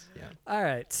musicians. Yeah. All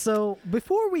right. So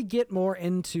before we get more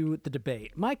into the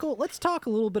debate, Michael, let's talk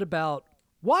a little bit about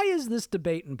why is this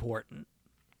debate important?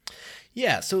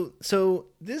 Yeah. So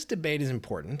this debate is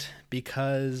important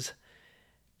because,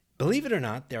 believe it or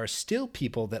not, there are still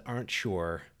people that aren't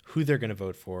sure who they're going to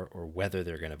vote for or whether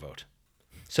they're going to vote.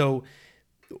 So,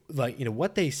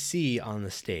 what they see on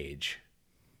the stage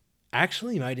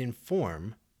actually might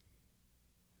inform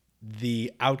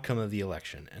the outcome of the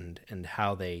election and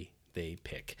how they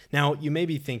pick. Now, you may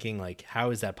be thinking, like,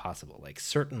 how is that possible? Like,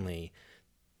 certainly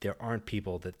there aren't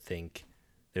people that think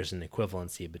there's an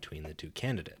equivalency between the two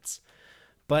candidates.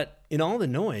 But in all the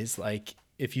noise, like,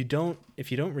 if you don't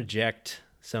reject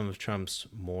some of Trump's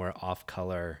more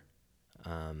off-color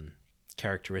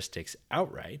characteristics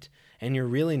outright, and you're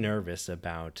really nervous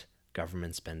about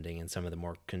government spending and some of the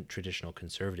more traditional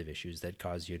conservative issues that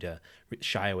cause you to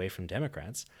shy away from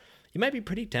Democrats, you might be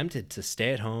pretty tempted to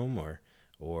stay at home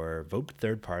or vote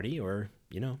third party, or,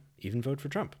 even vote for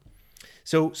Trump.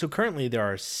 So currently there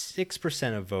are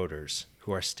 6% of voters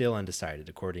who are still undecided,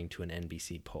 according to an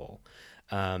NBC poll.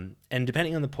 And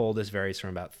depending on the poll, this varies from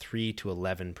about 3 to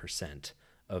 11%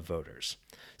 of voters.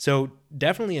 So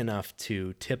definitely enough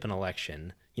to tip an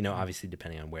election, obviously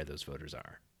depending on where those voters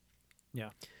are. Yeah.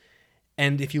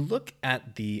 And if you look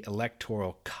at the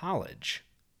Electoral College,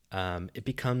 it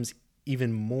becomes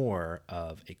even more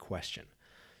of a question.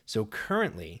 So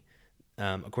currently,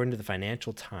 according to the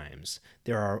Financial Times,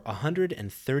 there are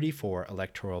 134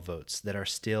 electoral votes that are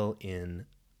still in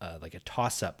like a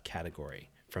toss-up category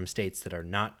from states that are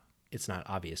not, it's not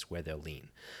obvious where they'll lean.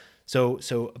 So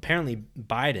apparently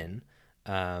Biden,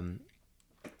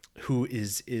 who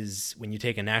is when you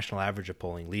take a national average of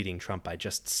polling, leading Trump by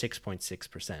just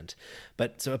 6.6%.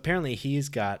 But so apparently he's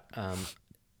got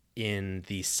in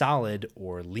the solid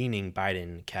or leaning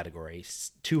Biden category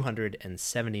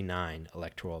 279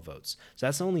 electoral votes. So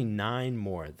that's only 9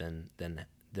 more than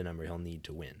the number he'll need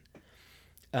to win.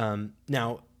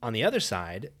 Now, on the other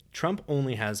side, Trump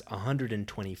only has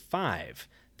 125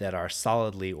 that are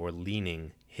solidly or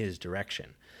leaning his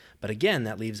direction. But again,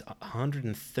 that leaves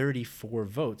 134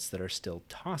 votes that are still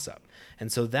toss-up.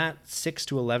 And so that 6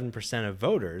 to 11% of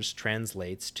voters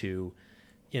translates to,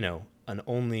 an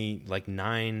only like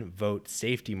 9 vote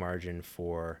safety margin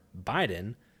for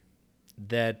Biden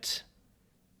that,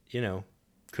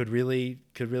 could really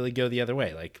go the other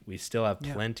way. Like, we still have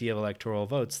plenty of electoral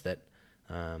votes that,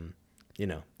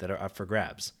 that are up for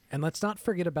grabs. And let's not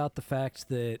forget about the fact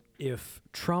that if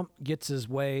Trump gets his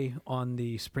way on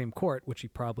the Supreme Court, which he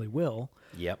probably will,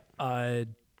 if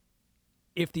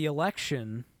the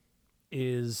election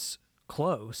is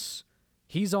close,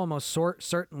 he's almost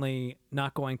certainly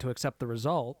not going to accept the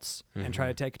results and try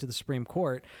to take it to the Supreme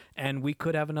Court, and we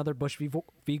could have another Bush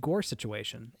v. Gore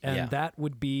situation, and that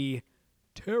would be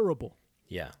terrible.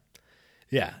 Yeah.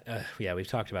 We've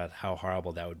talked about how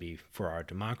horrible that would be for our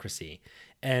democracy.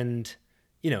 And,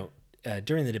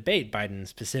 during the debate, Biden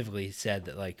specifically said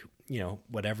that, like,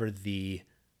 whatever the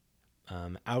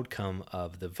outcome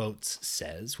of the votes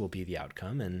says will be the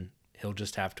outcome, and he'll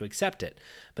just have to accept it.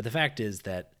 But the fact is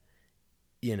that,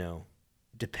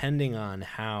 depending on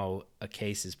how a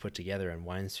case is put together and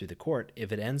winds through the court,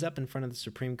 if it ends up in front of the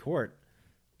Supreme Court,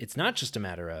 it's not just a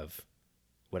matter of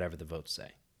whatever the votes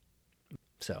say.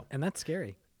 And that's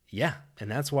scary. Yeah,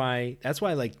 and that's why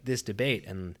like this debate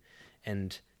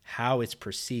and how it's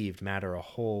perceived matter a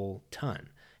whole ton.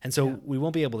 And so we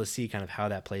won't be able to see kind of how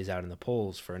that plays out in the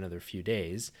polls for another few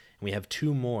days. And we have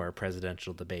 2 more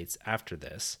presidential debates after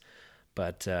this.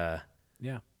 But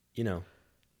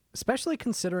especially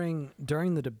considering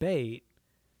during the debate,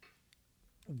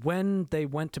 when they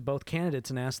went to both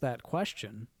candidates and asked that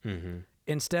question,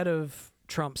 instead of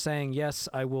Trump saying, yes,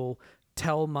 I will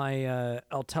tell my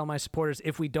supporters,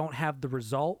 if we don't have the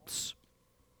results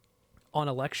on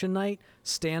election night,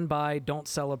 stand by, don't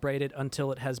celebrate it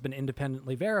until it has been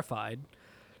independently verified.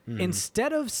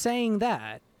 Instead of saying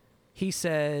that, he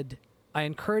said, I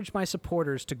encourage my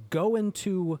supporters to go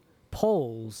into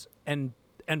polls and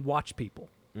watch people.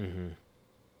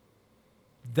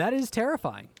 That is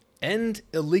terrifying. And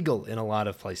illegal in a lot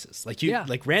of places. Like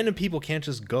like random people can't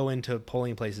just go into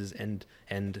polling places and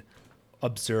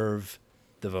observe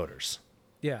the voters.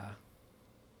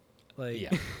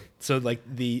 So like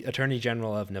the Attorney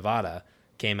General of Nevada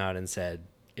came out and said,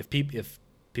 if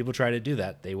people try to do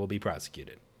that, they will be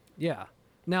prosecuted.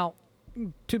 Now,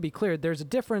 to be clear, there's a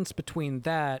difference between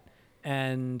that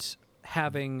and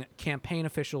having campaign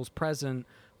officials present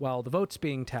while the vote's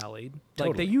being tallied.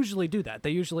 Like, they usually do that.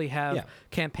 They usually have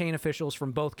campaign officials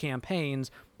from both campaigns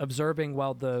observing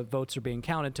while the votes are being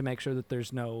counted to make sure that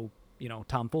there's no,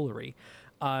 tomfoolery.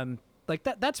 Like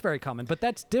that's very common, but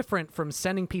that's different from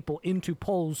sending people into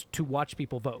polls to watch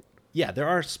people vote. Yeah, there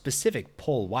are specific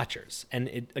poll watchers, and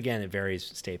it varies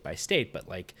state by state, but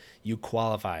like you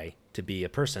qualify to be a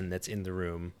person that's in the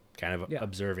room kind of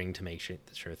observing to make sure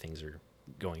things are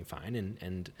going fine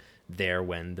and there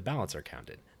when the ballots are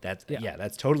counted.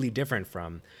 That's totally different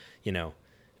from, you're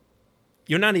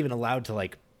not even allowed to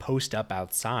like post up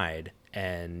outside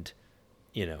and,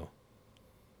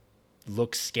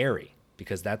 looks scary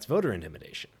because that's voter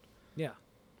intimidation. Yeah.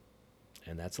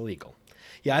 And that's illegal.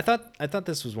 Yeah, I thought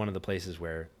this was one of the places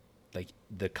where like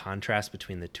the contrast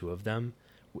between the two of them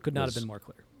Could not have been more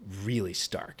clear. Really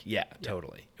stark. Yeah,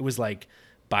 totally. It was like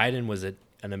Biden was an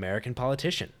American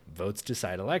politician. Votes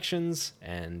decide elections,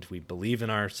 and we believe in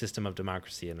our system of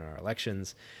democracy and our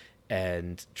elections.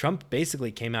 And Trump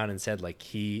basically came out and said like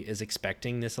he is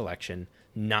expecting this election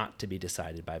not to be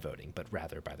decided by voting, but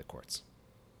rather by the courts.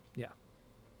 Yeah,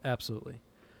 absolutely.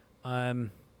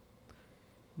 Another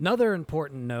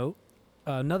important note,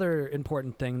 another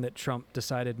important thing that Trump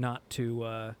decided not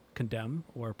to condemn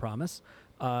or promise,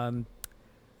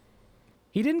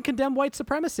 he didn't condemn white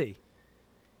supremacy.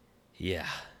 Yeah.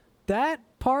 That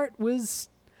part was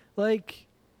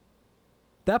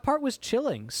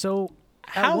chilling. So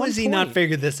how has he not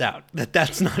figured this out?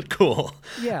 That's not cool.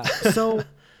 Yeah. So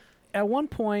at one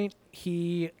point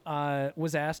he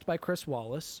was asked by Chris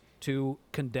Wallace to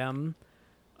condemn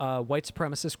white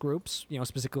supremacist groups. You know,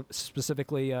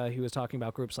 specifically he was talking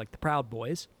about groups like the Proud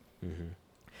Boys. Mm-hmm.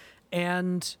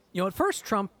 And you know, at first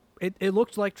Trump. It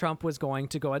looked like Trump was going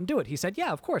to go ahead and do it. He said,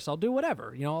 yeah, of course, I'll do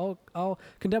whatever. You know, I'll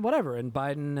condemn whatever. And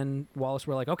Biden and Wallace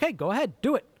were like, okay, go ahead,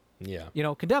 do it. Yeah. You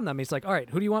know, condemn them. He's like, all right,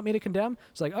 who do you want me to condemn?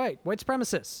 It's like, all right, white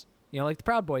supremacists. You know, like the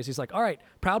Proud Boys. He's like, all right,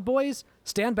 Proud Boys,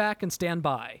 stand back and stand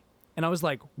by. And I was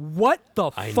like, what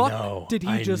the fuck did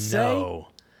he just say?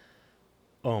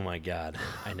 Oh, my God.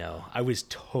 I know. I was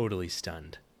totally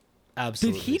stunned.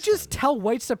 Absolutely Did he just tell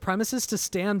white supremacists to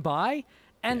stand by?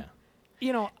 And... Yeah.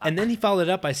 You know, and then he followed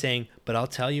up by saying, but I'll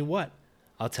tell you what,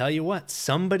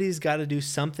 somebody's got to do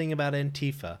something about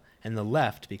Antifa and the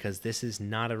left because this is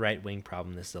not a right-wing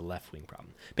problem. This is a left-wing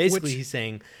problem. Basically, he's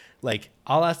saying, like,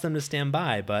 I'll ask them to stand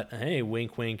by, but hey,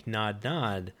 wink, wink, nod,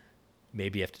 nod.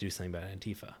 Maybe you have to do something about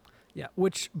Antifa. Yeah,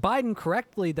 which Biden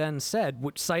correctly then said,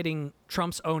 citing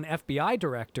Trump's own FBI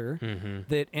director,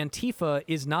 that Antifa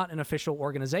is not an official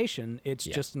organization. It's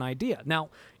just an idea. Now,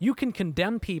 you can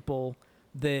condemn people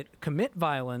that commit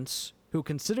violence who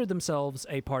consider themselves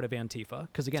a part of Antifa,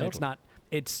 because again,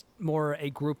 it's more a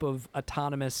group of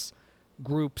autonomous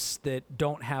groups that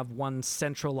don't have one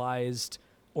centralized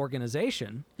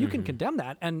organization. You can condemn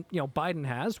that, and you know,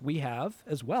 we have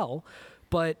as well,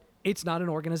 but it's not an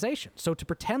organization. So to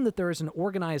pretend that there is an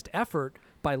organized effort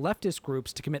by leftist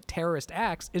groups to commit terrorist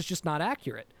acts is just not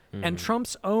accurate. And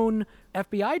Trump's own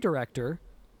FBI director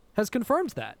has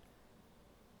confirmed that.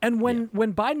 And when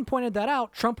Biden pointed that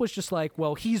out, Trump was just like,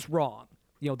 well, he's wrong.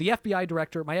 You know, my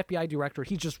FBI director,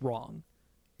 he's just wrong.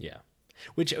 Yeah.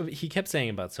 Which he kept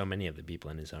saying about so many of the people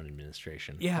in his own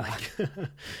administration. Yeah. Like,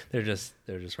 they're just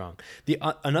wrong. The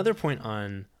another point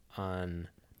on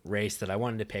race that I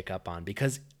wanted to pick up on,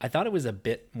 because I thought it was a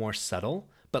bit more subtle,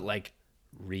 but like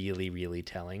really, really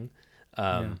telling.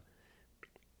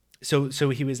 So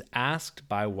he was asked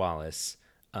by Wallace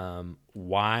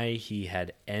why he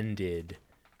had ended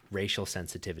racial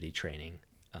sensitivity training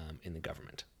in the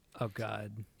government. Oh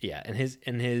God. Yeah, and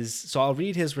his so I'll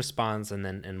read his response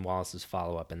and Wallace's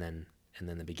follow up and then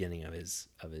the beginning of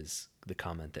the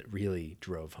comment that really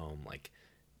drove home like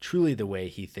truly the way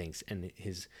he thinks and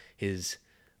his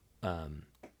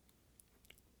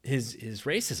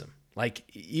racism. Like,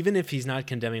 even if he's not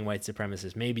condemning white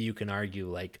supremacists, maybe you can argue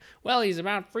like, well, he's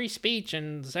about free speech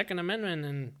and the Second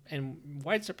Amendment and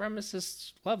white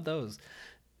supremacists love those.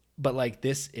 But like,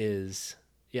 this is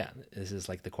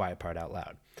like the quiet part out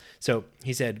loud. So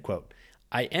he said, quote,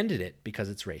 I ended it because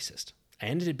it's racist. I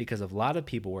ended it because a lot of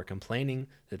people were complaining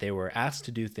that they were asked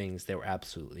to do things that were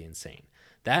absolutely insane.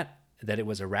 That it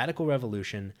was a radical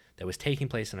revolution that was taking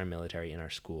place in our military, in our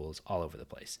schools, all over the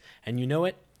place. And you know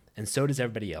it, and so does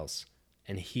everybody else,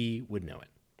 and he would know it.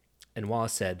 And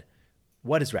Wallace said,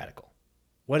 what is radical?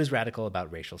 What is radical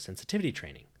about racial sensitivity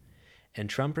training? And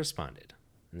Trump responded,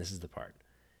 and this is the part,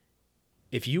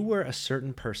 if you were a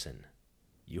certain person,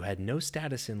 you had no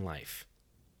status in life,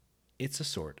 it's a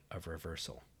sort of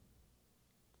reversal.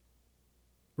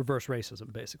 Reverse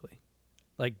racism, basically.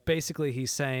 Like, basically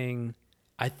he's saying...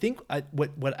 I think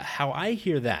how I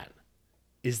hear that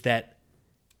is that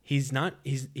he's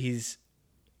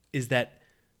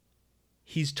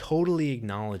totally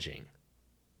acknowledging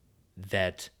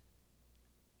that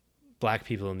black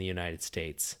people in the United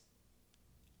States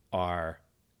are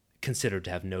considered to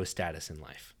have no status in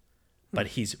life. But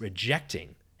he's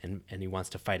rejecting and he wants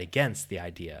to fight against the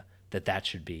idea that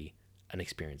should be an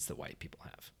experience that white people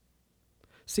have.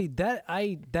 See, that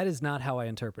is not how I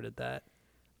interpreted that.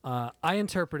 I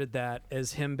interpreted that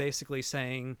as him basically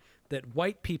saying that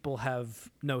white people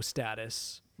have no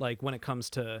status, like when it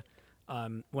comes to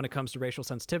racial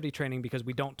sensitivity training, because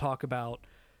we don't talk about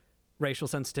racial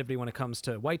sensitivity when it comes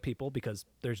to white people because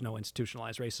there's no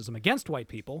institutionalized racism against white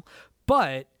people.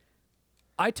 But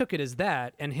I took it as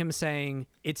that, and him saying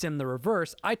it's in the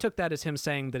reverse, I took that as him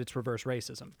saying that it's reverse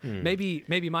racism.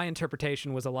 Maybe my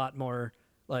interpretation was a lot more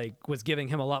was giving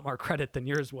him a lot more credit than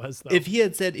yours was, though. If he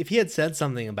had said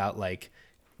something about like,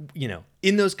 you know,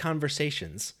 in those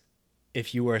conversations,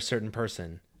 if you were a certain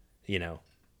person, you know,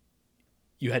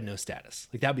 you had no status.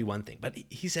 Like, that'd be one thing. But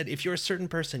he said, if you're a certain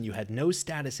person, you had no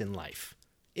status in life.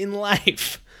 In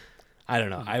life. I don't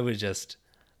know. I was just,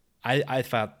 I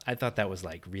thought that was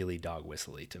like really dog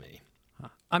whistly to me.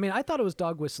 I mean, I thought it was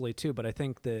dog whistly too, but I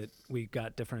think that we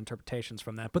got different interpretations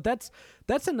from that. But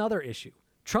that's another issue.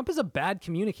 Trump is a bad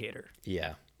communicator.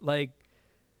 Yeah. Like,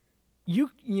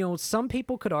 you know, some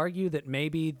people could argue that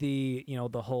maybe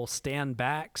the whole stand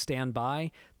back, stand by,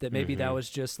 that maybe that was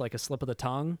just like a slip of the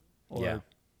tongue. Or,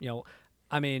 you know,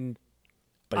 I mean,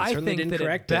 but I think that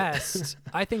at best,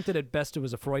 I think that at best it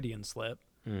was a Freudian slip.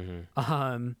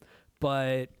 But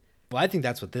well, I think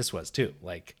that's what this was too.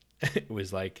 Like, it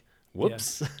was like,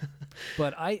 whoops. Yeah.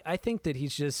 But I think that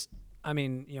he's just, I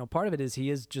mean, you know, part of it is he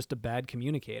is just a bad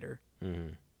communicator.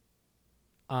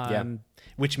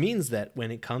 Which means that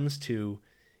when it comes to,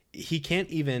 he can't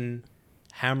even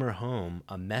hammer home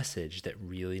a message that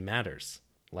really matters.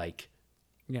 Like,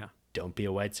 don't be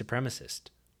a white supremacist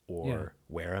or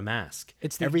wear a mask.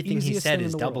 It's everything he said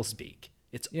is doublespeak.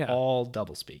 It's all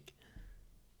doublespeak.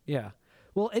 Yeah.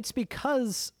 Well, it's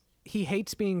because he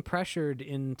hates being pressured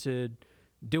into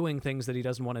doing things that he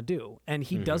doesn't want to do. And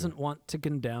he doesn't want to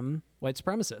condemn white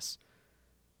supremacists.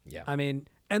 Yeah. I mean,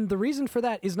 and the reason for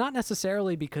that is not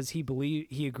necessarily because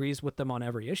he agrees with them on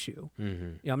every issue.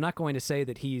 You know, I'm not going to say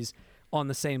that he's on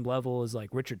the same level as like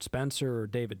Richard Spencer or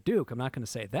David Duke. I'm not going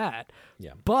to say that.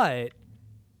 Yeah. But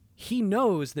he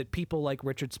knows that people like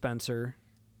Richard Spencer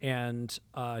and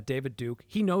David Duke,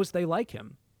 he knows they like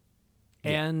him.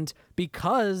 Yeah. And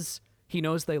because he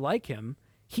knows they like him,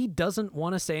 he doesn't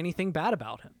want to say anything bad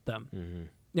about them.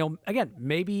 You know, again,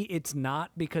 maybe it's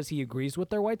not because he agrees with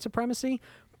their white supremacy,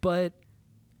 but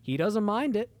he doesn't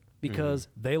mind it because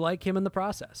they like him in the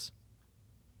process.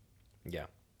 Yeah.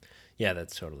 Yeah,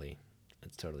 that's totally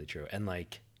true. And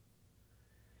like,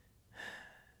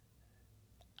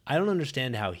 I don't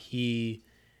understand how he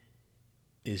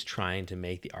is trying to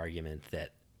make the argument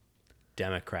that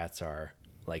Democrats are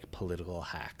like political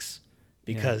hacks,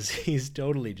 because he's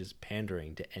totally just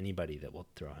pandering to anybody that will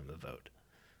throw him a vote.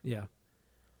 Yeah.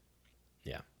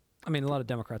 Yeah. I mean, a lot of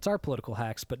Democrats are political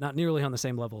hacks, but not nearly on the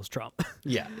same level as Trump.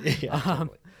 Yeah.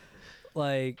 Totally.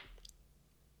 Like,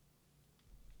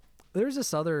 there's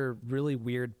this other really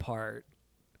weird part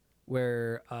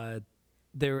where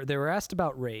they were asked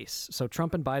about race. So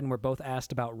Trump and Biden were both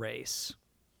asked about race.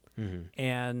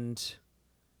 And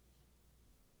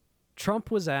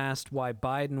Trump was asked why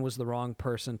Biden was the wrong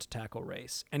person to tackle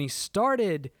race. And he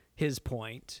started his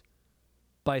point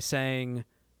by saying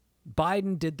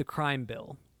Biden did the crime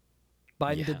bill.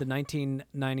 Biden did the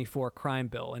 1994 crime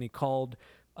bill, and he called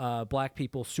black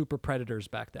people super predators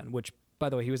back then, which, by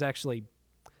the way, he was actually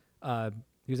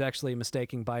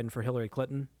mistaking Biden for Hillary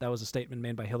Clinton. That was a statement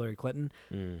made by Hillary Clinton,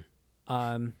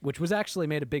 which was actually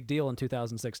made a big deal in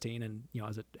 2016. And, you know,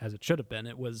 as it should have been,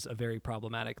 it was a very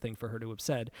problematic thing for her to have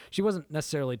said. She wasn't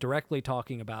necessarily directly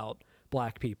talking about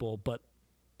black people, but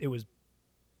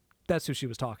that's who she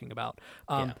was talking about.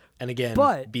 And again,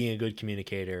 being a good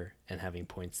communicator and having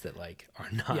points that like are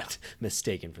not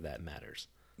mistaken for that matters.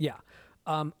 Yeah.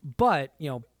 But, you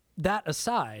know, that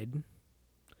aside,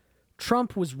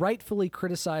 Trump was rightfully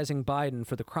criticizing Biden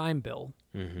for the crime bill,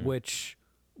 which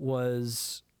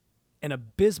was an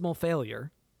abysmal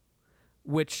failure,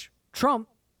 which Trump,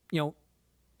 you know,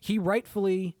 he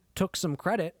rightfully took some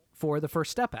credit for the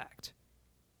First Step Act,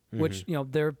 which, you know,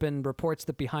 there have been reports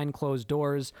that behind closed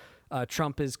doors,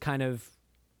 Trump is kind of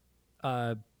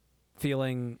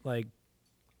feeling like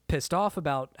pissed off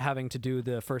about having to do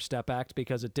the First Step Act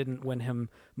because it didn't win him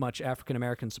much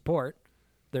African-American support.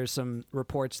 There's some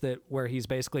reports where he's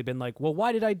basically been like, well,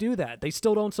 why did I do that? They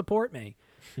still don't support me.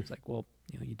 It's like, well,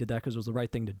 you know, you did that because it was the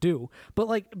right thing to do.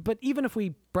 But even if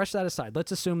we brush that aside,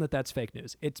 let's assume that that's fake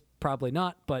news. It's probably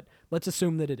not, but let's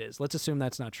assume that it is. Let's assume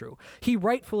that's not true. He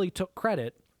rightfully took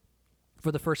credit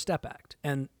for the First Step Act.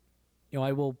 And, you know,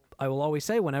 I will always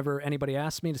say whenever anybody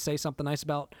asks me to say something nice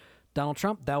about Donald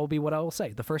Trump, that will be what I will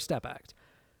say, the First Step Act.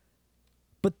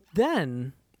 But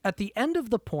then at the end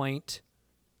of the point,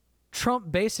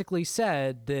 Trump basically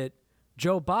said that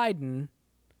Joe Biden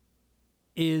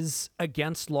is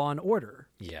against law and order.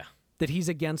 Yeah. That he's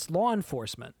against law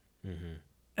enforcement. And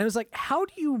it was like, how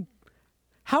do you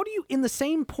in the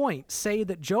same point say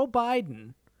that Joe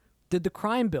Biden did the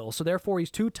crime bill, so therefore he's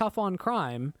too tough on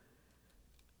crime,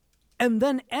 and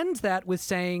then ends that with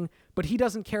saying, but he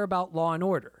doesn't care about law and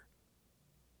order.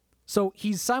 So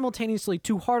he's simultaneously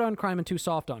too hard on crime and too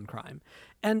soft on crime.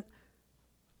 And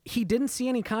he didn't see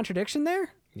any contradiction there?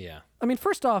 Yeah. I mean,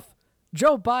 first off,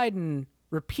 Joe Biden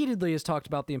repeatedly has talked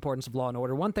about the importance of law and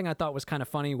order. One thing I thought was kind of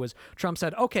funny was Trump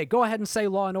said, okay, go ahead and say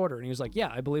law and order. And he was like,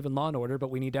 yeah, I believe in law and order, but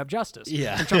we need to have justice.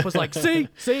 Yeah. And Trump was like, see,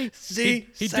 he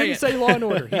didn't say law and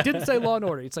order. He didn't say law and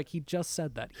order. It's like, he just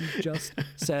said that. He just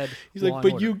said He's law like, and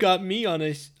but order. you got me on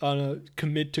a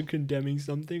commit to condemning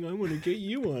something. I want to get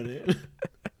you on it.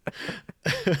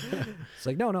 It's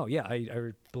like, no, yeah,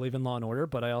 I believe in law and order,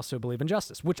 but I also believe in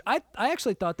justice, which I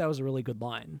actually thought that was a really good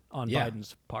line on Yeah.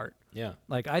 Biden's part. Yeah.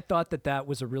 Like, I thought that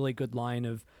was a really good line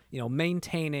of,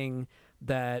 maintaining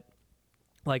that,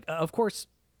 like, of course,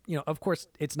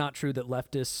 it's not true that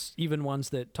leftists, even ones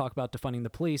that talk about defunding the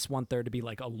police, want there to be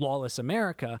like a lawless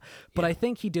America. But I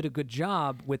think he did a good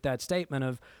job with that statement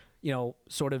of,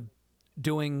 sort of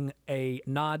doing a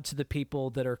nod to the people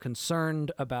that are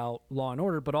concerned about law and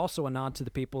order, but also a nod to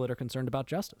the people that are concerned about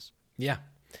justice. Yeah.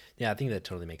 Yeah, I think that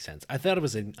totally makes sense. I thought it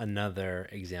was another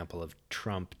example of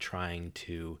Trump trying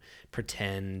to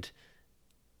pretend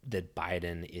that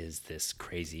Biden is this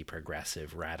crazy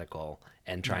progressive radical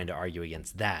and trying to argue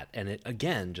against that. And it,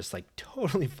 again, just like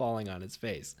totally falling on its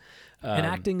face. And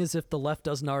acting as if the left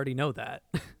doesn't already know that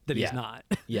he's not.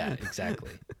 Yeah,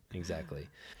 exactly. Exactly.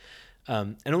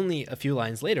 And only a few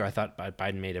lines later, I thought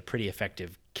Biden made a pretty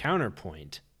effective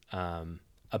counterpoint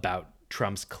about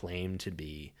Trump's claim to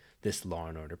be this law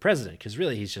and order president, because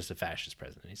really he's just a fascist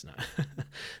president. He's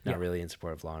not really in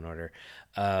support of law and order,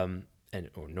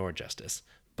 nor justice.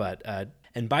 But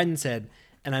and Biden said,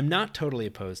 and I'm not totally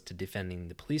opposed to defending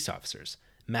the police officers.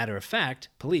 Matter of fact,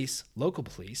 local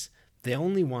police, they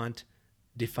only want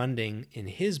defunding in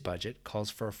his budget calls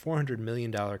for a $400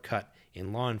 million cut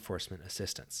in law enforcement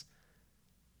assistance.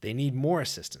 They need more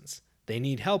assistance. They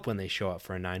need help when they show up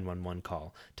for a 911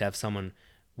 call, to have someone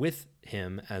with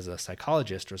him as a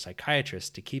psychologist or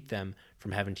psychiatrist to keep them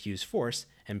from having to use force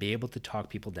and be able to talk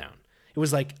people down. It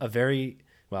was like a very,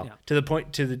 to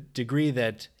the degree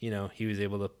that, he was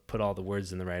able to put all the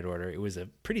words in the right order. It was a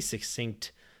pretty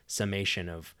succinct summation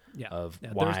of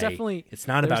why it's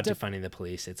not about defunding the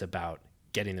police. It's about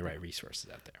getting the right resources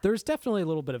out there. There's definitely a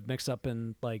little bit of mix up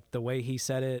in like the way he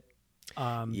said it.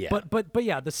 Yeah. But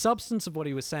yeah, the substance of what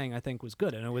he was saying, I think, was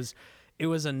good. And it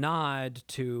was a nod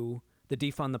to the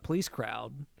defund the police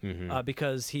crowd,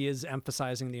 because he is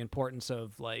emphasizing the importance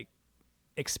of like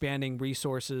expanding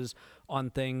resources on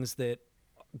things that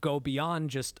go beyond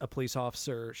just a police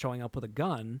officer showing up with a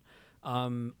gun,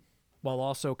 while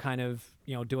also kind of,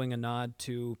 doing a nod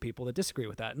to people that disagree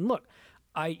with that. And look,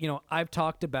 I've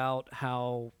talked about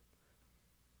how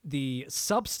the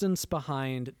substance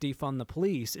behind defund the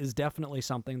police is definitely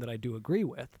something that I do agree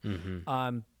with.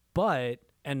 But,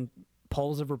 and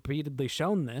polls have repeatedly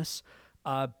shown this,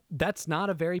 that's not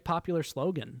a very popular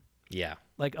slogan. Yeah.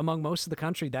 Like among most of the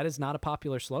country, that is not a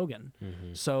popular slogan.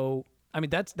 So, I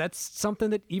mean, that's something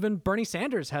that even Bernie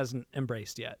Sanders hasn't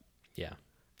embraced yet. Yeah.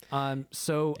 I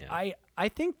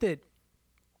think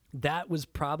that was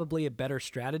probably a better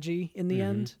strategy in the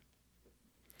end.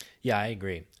 Yeah, I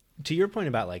agree. To your point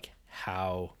about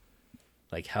how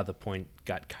the point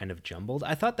got kind of jumbled,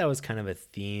 I thought that was kind of a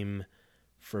theme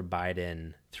for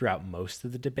Biden throughout most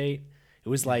of the debate. It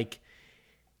was like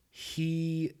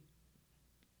he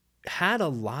had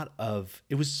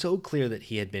it was so clear that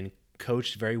he had been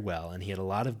coached very well and he had a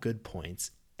lot of good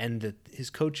points, and that his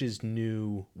coaches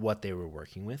knew what they were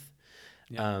working with.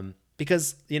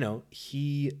 Because,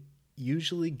 he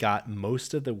usually got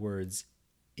most of the words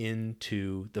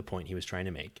into the point he was trying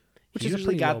to make. Which he is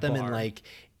usually got them bar.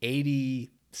 in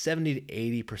 70 to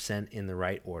 80% in the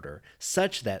right order,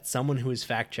 such that someone who is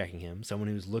fact checking him, someone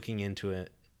who's looking into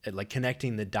it, like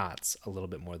connecting the dots a little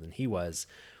bit more than he was,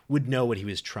 would know what he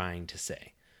was trying to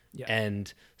say. Yeah.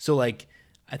 And so I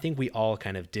think we all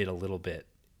kind of did a little bit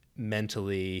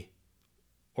mentally,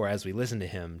 or as we listened to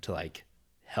him, to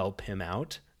help him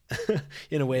out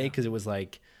in a way. Cause it was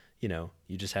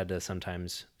you just had to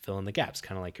sometimes fill in the gaps,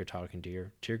 kind of like you're talking to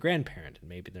your grandparent, and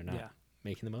maybe they're not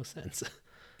making the most sense.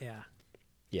 Yeah.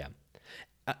 Yeah.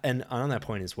 And on that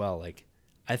point as well,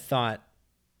 I thought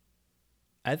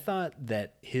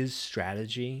that his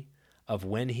strategy of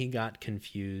when he got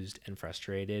confused and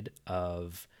frustrated,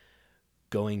 of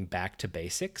going back to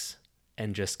basics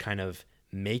and just kind of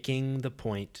making the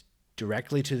point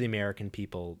directly to the American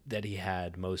people that he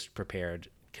had most prepared,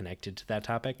 connected to that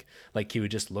topic. Like he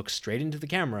would just look straight into the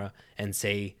camera and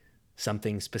say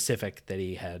something specific that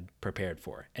he had prepared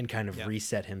for, and kind of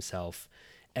reset himself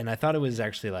And I thought it was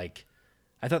actually like,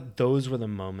 I thought those were the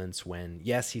moments when,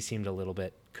 yes, he seemed a little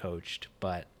bit coached,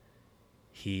 but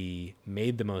he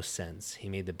made the most sense. He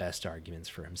made the best arguments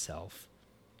for himself.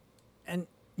 And,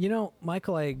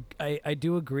 Michael, I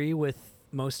do agree with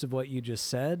most of what you just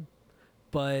said,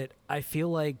 but I feel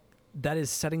like that is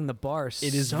setting the bar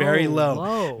It is so very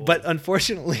low. But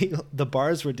unfortunately, the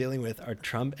bars we're dealing with are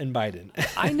Trump and Biden.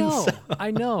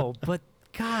 I know, but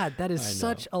God, that is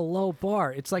such a low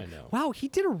bar. It's like, wow, he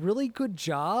did a really good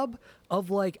job of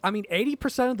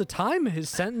 80% of the time his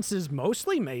sentences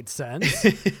mostly made sense.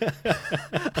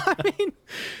 I mean,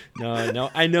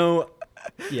 no, I know.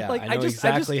 Yeah, like, I know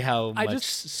exactly how much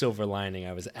silver lining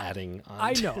I was adding on.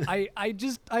 I know.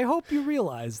 I hope you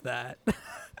realize that.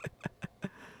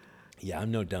 Yeah,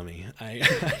 I'm no dummy. I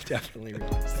definitely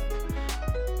realize that.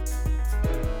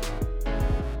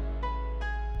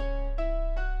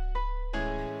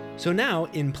 So now,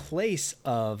 in place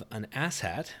of an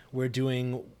asshat, we're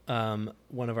doing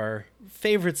one of our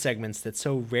favorite segments that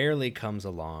so rarely comes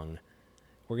along.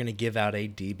 We're going to give out a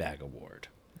D-Bag Award.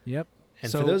 Yep.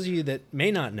 And for those of you that may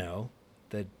not know,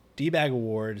 the D-Bag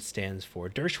Award stands for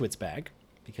Dershowitz Bag,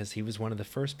 because he was one of the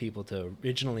first people to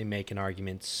originally make an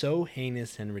argument so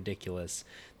heinous and ridiculous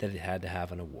that it had to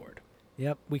have an award.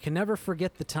 Yep. We can never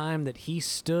forget the time that he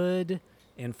stood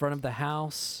in front of the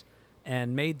House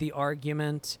and made the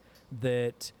argument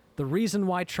that the reason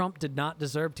why Trump did not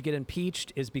deserve to get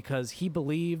impeached is because he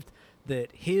believed that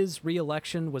his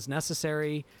reelection was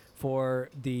necessary for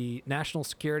the national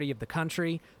security of the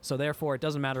country, so therefore it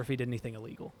doesn't matter if he did anything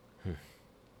illegal.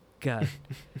 God.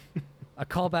 A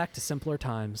callback to simpler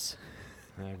times.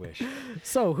 I wish.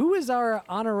 So, who is our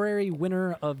honorary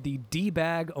winner of the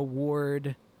D-Bag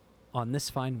Award on this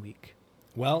fine week?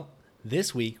 Well,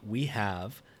 this week we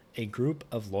have a group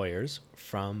of lawyers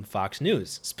from Fox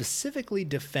News, specifically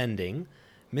defending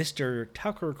Mr.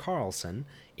 Tucker Carlson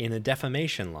in a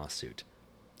defamation lawsuit.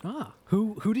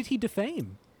 Who did he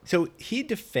defame? So he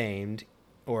defamed,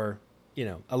 or,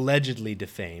 allegedly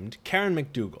defamed, Karen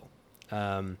McDougal,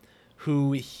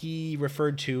 who he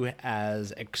referred to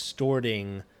as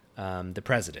extorting the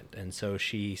president. And so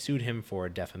she sued him for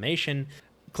defamation,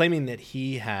 claiming that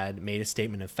he had made a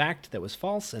statement of fact that was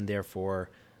false and therefore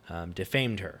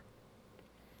defamed her.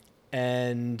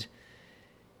 And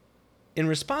in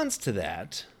response to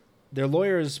that, their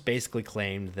lawyers basically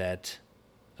claimed that,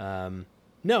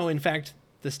 no, in fact,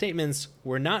 the statements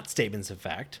were not statements of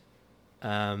fact.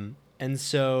 And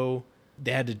so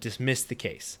they had to dismiss the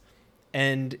case.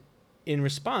 And in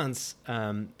response,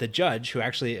 the judge, who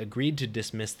actually agreed to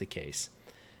dismiss the case,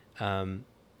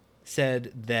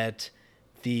 said that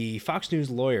the Fox News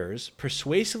lawyers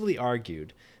persuasively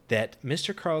argued that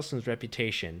Mr. Carlson's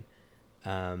reputation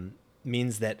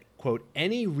means that, quote,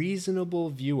 any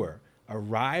reasonable viewer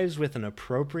arrives with an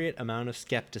appropriate amount of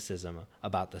skepticism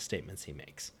about the statements he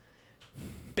makes.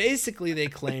 Basically, they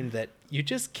claimed that you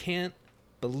just can't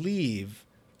believe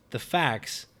the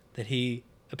facts that he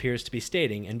appears to be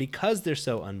stating, and because they're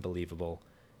so unbelievable,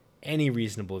 any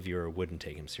reasonable viewer wouldn't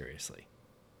take him seriously.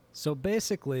 So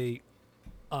basically,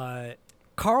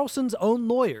 Carlson's own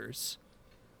lawyers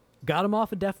got him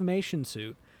off a defamation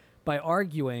suit by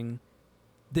arguing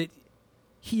that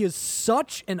he is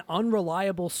such an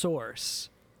unreliable source,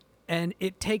 and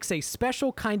it takes a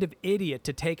special kind of idiot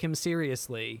to take him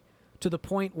seriously, to the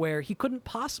point where he couldn't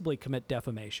possibly commit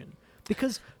defamation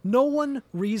because no one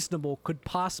reasonable could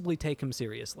possibly take him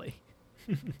seriously.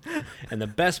 And the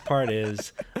best part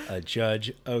is a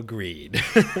judge agreed.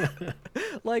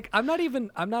 Like, I'm not even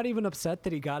upset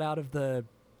that he got out of the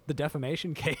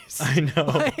defamation case. I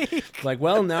know. Like,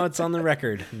 well, now it's on the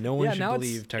record. No one should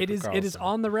believe Tucker Carlson. It is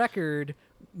on the record.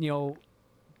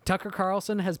 Tucker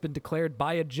Carlson has been declared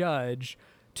by a judge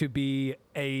to be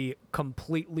a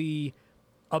completely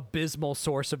abysmal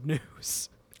source of news.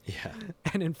 Yeah.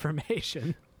 And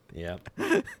information. Yep.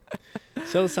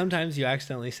 So sometimes you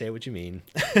accidentally say what you mean.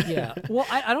 Yeah. Well,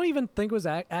 I don't even think it was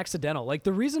accidental. Like,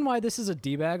 the reason why this is a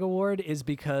D-Bag Award is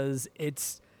because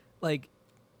it's, like,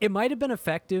 it might have been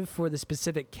effective for the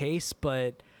specific case,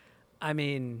 but, I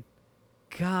mean,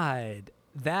 God,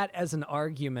 that as an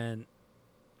argument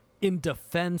in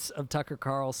defense of Tucker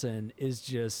Carlson is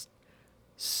just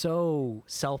so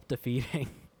self-defeating.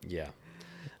 Yeah.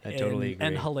 I totally agree.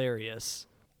 And hilarious.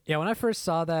 Yeah, when I first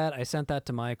saw that, I sent that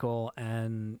to Michael,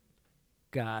 and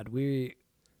God, we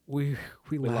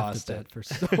laughed at that for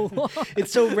so long.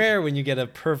 It's so rare when you get a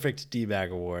perfect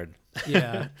D-Bag Award.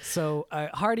 Yeah. So,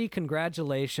 hearty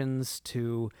congratulations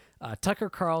to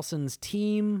Tucker Carlson's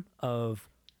team of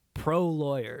pro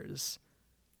lawyers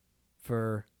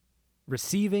for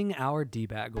receiving our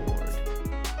D-Bag Award.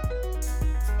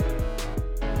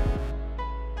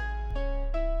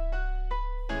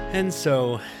 And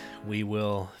so we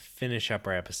will finish up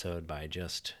our episode by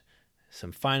just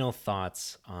some final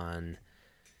thoughts on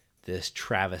this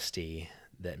travesty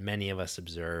that many of us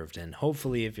observed. And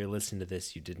hopefully, if you're listening to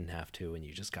this, you didn't have to, and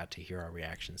you just got to hear our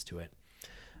reactions to it.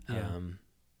 Yeah.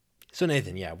 So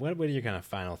Nathan, what are your kind of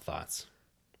final thoughts?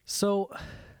 So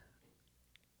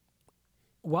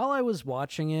while I was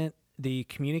watching it, the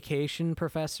communication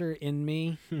professor in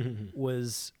me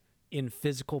was in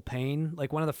physical pain.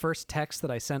 Like, one of the first texts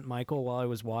that I sent Michael while I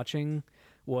was watching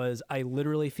was, I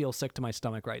literally feel sick to my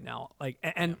stomach right now. Like,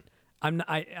 and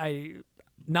I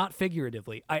not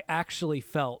figuratively, I actually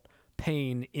felt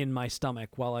pain in my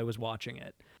stomach while I was watching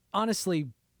it. Honestly,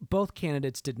 both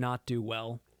candidates did not do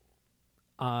well.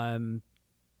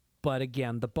 But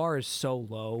again, the bar is so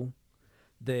low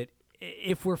that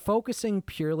if we're focusing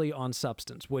purely on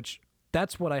substance, which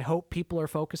that's what I hope people are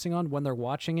focusing on when they're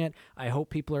watching it. I hope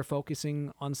people are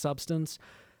focusing on substance.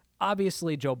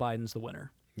 Obviously, Joe Biden's the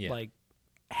winner. Yeah. Like,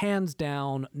 hands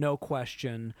down, no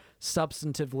question.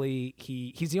 Substantively,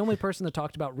 he's the only person that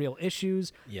talked about real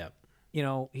issues. Yep. You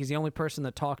know, he's the only person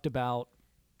that talked about,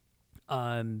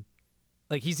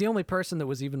 he's the only person that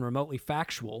was even remotely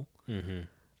factual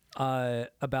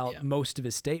about most of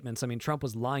his statements. I mean, Trump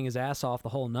was lying his ass off the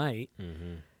whole night.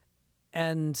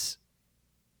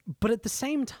 But at the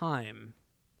same time,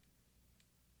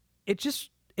 it just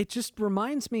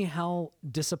reminds me how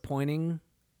disappointing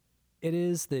it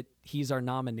is that he's our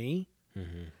nominee,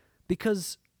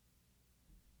 because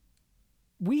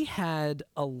we had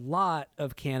a lot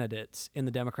of candidates in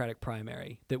the Democratic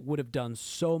primary that would have done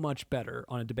so much better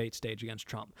on a debate stage against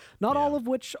Trump. Not all of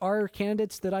which are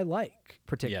candidates that I like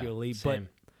particularly, but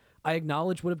I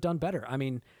acknowledge would have done better. I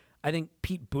mean, I think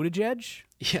Pete Buttigieg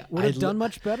would have done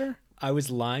much better. I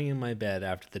was lying in my bed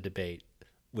after the debate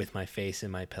with my face in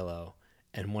my pillow,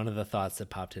 and one of the thoughts that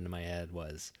popped into my head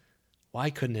was, why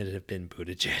couldn't it have been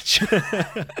Buttigieg?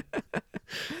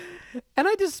 And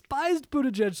I despised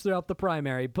Buttigieg throughout the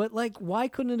primary, but, like, why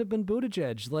couldn't it have been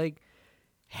Buttigieg? Like,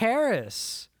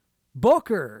 Harris,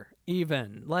 Booker,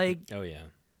 even. Like, oh, yeah.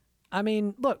 I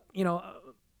mean, look, you know,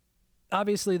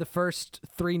 obviously the first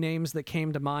three names that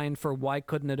came to mind for why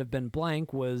couldn't it have been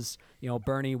blank was, you know,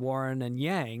 Bernie, Warren, and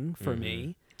Yang for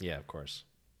me. Yeah, of course.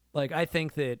 Like, I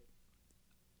think that,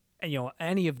 you know,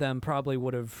 any of them probably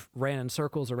would have ran in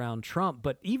circles around Trump,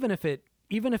 but even if it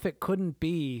couldn't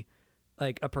be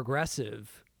like a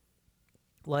progressive,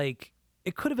 like,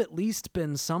 it could have at least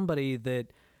been somebody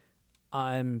that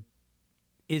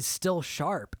is still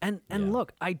sharp. And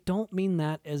look, I don't mean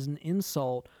that as an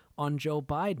insult on Joe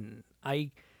Biden.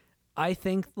 I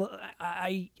think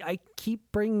I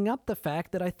keep bringing up the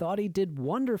fact that I thought he did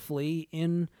wonderfully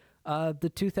in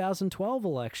the 2012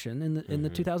 election, in the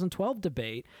 2012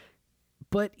 debate,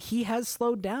 but he has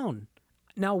slowed down.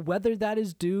 Now, whether that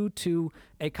is due to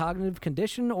a cognitive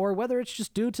condition or whether it's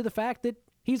just due to the fact that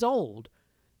he's old,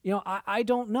 you know, I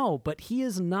don't know, but he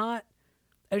is not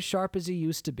as sharp as he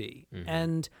used to be.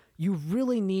 And you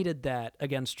really needed that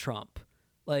against Trump.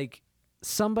 Like,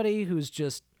 somebody who's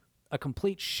just a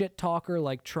complete shit talker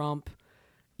like Trump,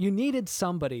 you needed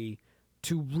somebody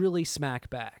to really smack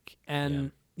back.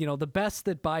 And, you know, the best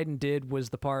that Biden did was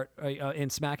the part in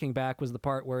smacking back was the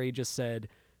part where he just said,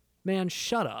 man,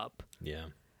 shut up. Yeah.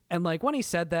 And, like, when he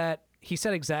said that, he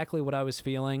said exactly what I was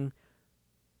feeling.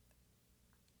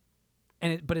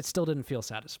 But it still didn't feel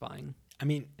satisfying. I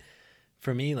mean,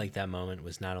 for me, like, that moment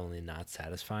was not only not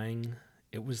satisfying,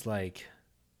 it was like,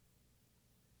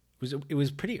 it was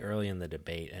pretty early in the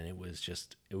debate, and it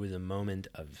was a moment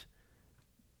of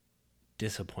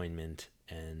disappointment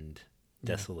and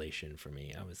desolation for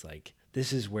me. I was like,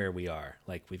 this is where we are.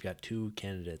 Like, we've got two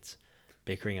candidates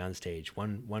bickering on stage.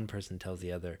 One person tells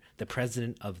the other, the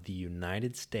president of the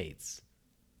United States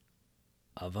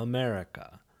of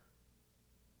America,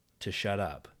 to shut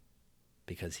up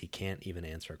because he can't even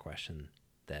answer a question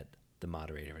that the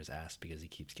moderator has asked because he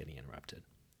keeps getting interrupted.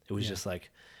 It was just like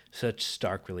such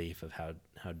stark relief of how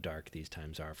dark these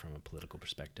times are from a political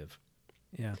perspective.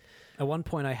 Yeah. At one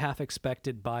point, I half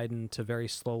expected Biden to very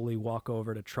slowly walk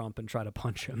over to Trump and try to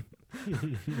punch him.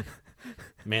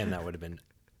 Man, that would have been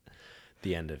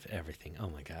the end of everything. Oh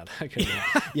my God. I couldn't.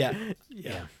 Yeah.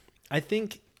 I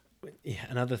think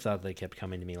another thought that kept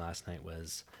coming to me last night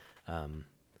was,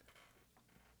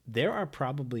 there are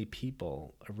probably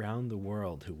people around the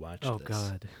world who watch this. Oh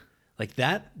God. Like,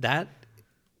 that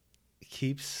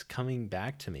keeps coming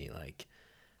back to me. Like,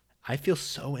 I feel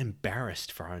so embarrassed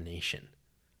for our nation.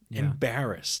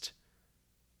 Embarrassed.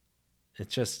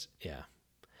 It's just,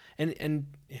 And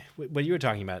what you were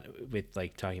talking about with,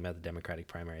 like, talking about the Democratic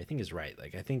primary, I think is right.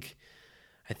 Like, I think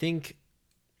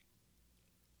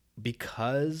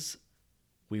because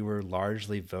we were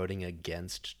largely voting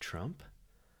against Trump,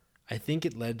 I think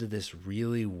it led to this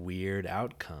really weird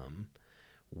outcome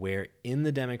where in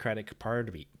the Democratic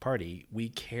Party, we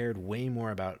cared way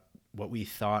more about what we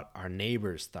thought our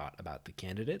neighbors thought about the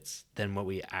candidates than what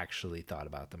we actually thought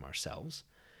about them ourselves.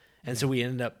 And so we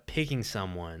ended up picking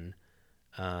someone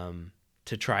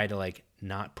to try to like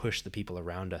not push the people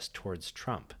around us towards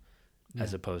Trump,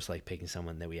 as opposed to like picking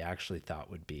someone that we actually thought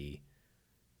would be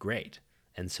great.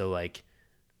 And so like,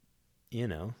 you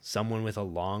know, someone with a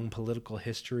long political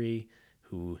history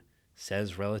who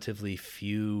says relatively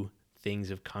few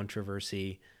things of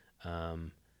controversy,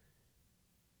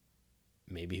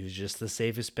 maybe who's just the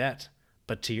safest bet.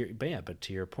 But to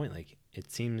your point, like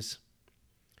it seems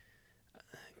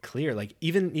clear, like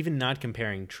even not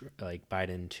comparing like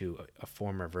Biden to a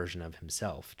former version of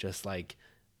himself, just like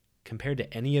compared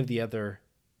to any of the other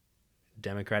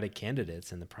Democratic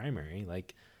candidates in the primary,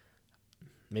 like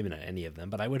maybe not any of them,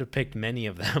 but I would have picked many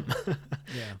of them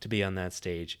to be on that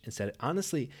stage instead.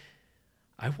 Honestly,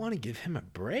 I want to give him a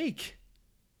break.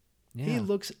 Yeah.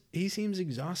 He seems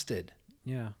exhausted.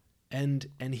 Yeah. And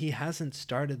he hasn't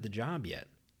started the job yet.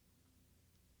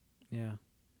 Yeah.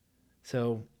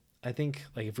 So I think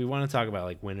like if we want to talk about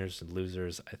like winners and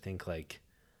losers, I think like,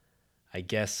 I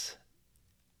guess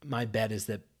my bet is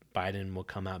that Biden will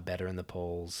come out better in the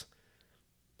polls.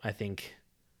 I think,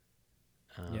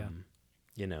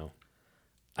 you know,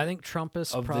 I think Trump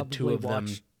is of probably the two of them,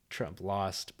 Trump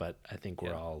lost, but I think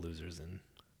we're all losers. And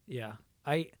yeah,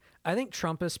 I think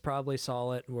Trump is probably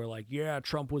saw it and we're like, yeah,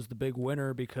 Trump was the big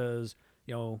winner because,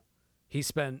 you know, he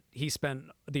spent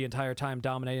the entire time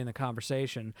dominating the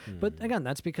conversation. But again,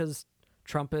 that's because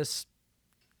Trumpists,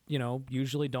 you know,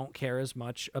 usually don't care as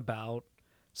much about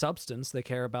substance. They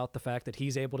care about the fact that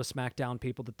he's able to smack down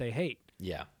people that they hate.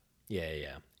 Yeah.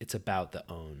 It's about the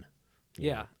own.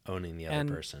 Owning the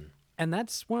other person. And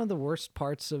that's one of the worst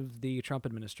parts of the Trump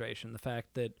administration, the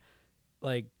fact that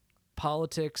like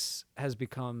politics has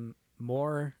become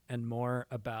more and more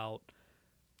about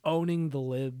owning the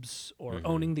libs or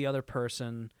owning the other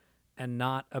person and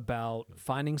not about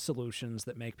finding solutions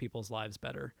that make people's lives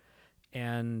better.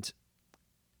 And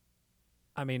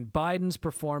I mean, Biden's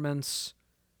performance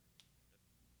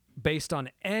based on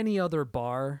any other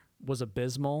bar was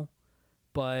abysmal,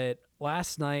 but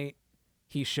last night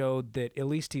he showed that at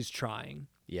least he's trying.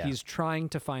 Yeah. He's trying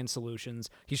to find solutions.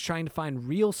 He's trying to find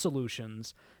real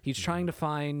solutions. He's trying to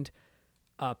find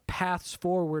paths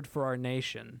forward for our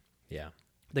nation. Yeah.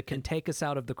 That can take us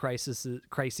out of the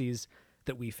crises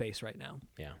that we face right now.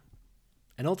 Yeah.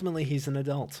 And ultimately, he's an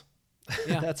adult.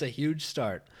 Yeah. That's a huge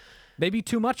start. Maybe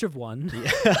too much of one.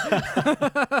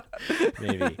 Yeah.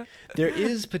 Maybe. There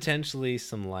is potentially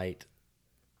some light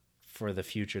for the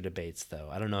future debates, though.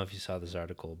 I don't know if you saw this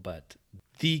article, but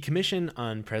the Commission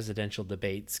on Presidential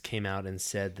Debates came out and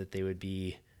said that they would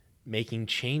be making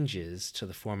changes to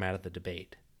the format of the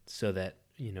debate so that,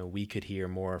 you know, we could hear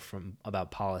more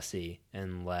about policy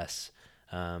and less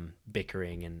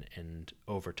bickering and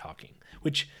over talking,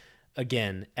 which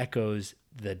again echoes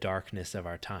the darkness of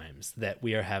our times, that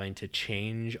we are having to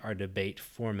change our debate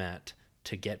format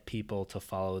to get people to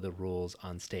follow the rules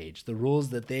on stage, the rules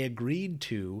that they agreed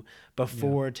to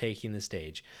before taking the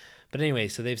stage. But anyway,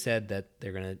 so they've said that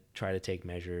they're going to try to take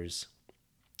measures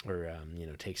or,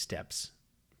 take steps,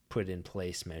 put in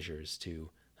place measures to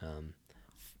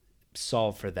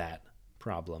solve for that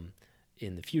problem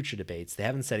in the future debates. They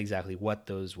haven't said exactly what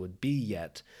those would be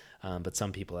yet, but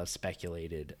some people have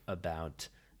speculated about,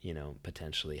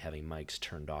 potentially having mics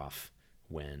turned off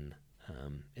when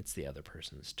it's the other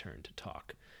person's turn to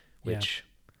talk, which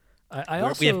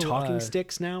we have talking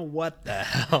sticks now. What the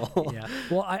hell? Yeah.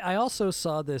 Well, I also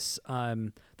saw this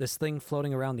this thing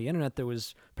floating around the internet that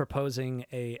was proposing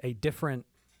a different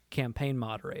campaign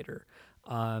moderator.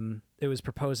 It was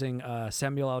proposing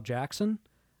Samuel L. Jackson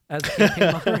as a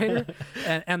campaign moderator,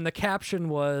 and the caption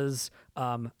was,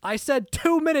 "I said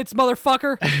 2 minutes,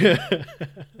 motherfucker."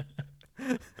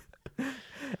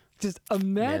 Just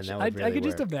imagine. Man, really I could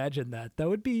just imagine that. That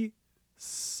would be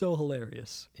so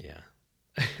hilarious. Yeah.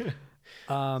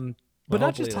 But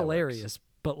not just hilarious,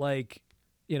 but like,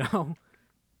 that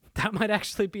might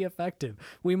actually be effective.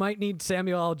 We might need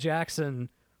Samuel L. Jackson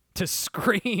to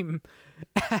scream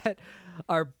at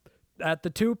the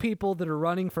two people that are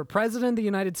running for president of the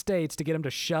United States to get him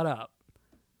to shut up.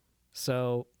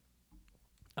 So,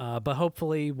 but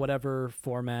hopefully whatever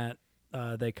format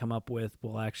they come up with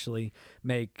will actually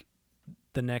make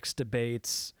the next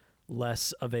debates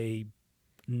less of a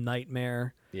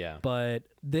nightmare. Yeah. But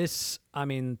this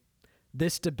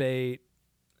debate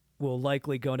will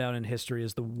likely go down in history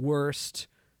as the worst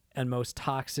and most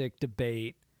toxic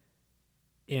debate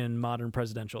in modern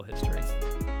presidential history.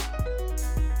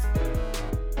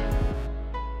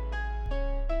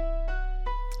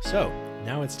 So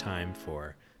now it's time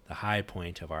for the high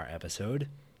point of our episode,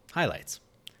 highlights.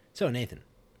 So Nathan,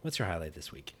 what's your highlight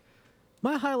this week?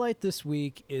 My highlight this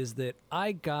week is that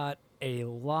I got a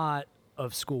lot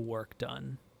of schoolwork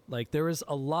done. Like, there was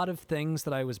a lot of things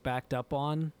that I was backed up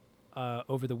on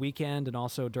over the weekend and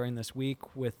also during this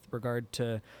week with regard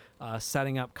to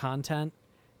setting up content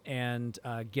and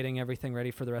getting everything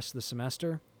ready for the rest of the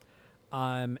semester.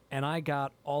 And I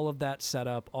got all of that set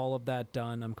up, all of that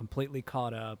done. I'm completely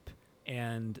caught up,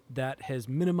 and that has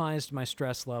minimized my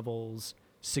stress levels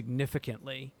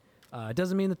significantly. It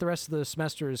doesn't mean that the rest of the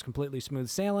semester is completely smooth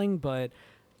sailing, but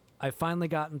I've finally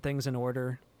gotten things in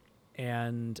order,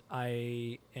 and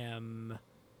I am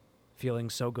feeling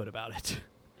so good about it.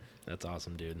 That's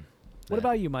awesome, dude. What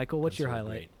about you, Michael? What's your really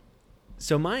highlight? Great.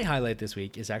 So my highlight this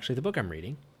week is actually the book I'm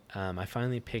reading. I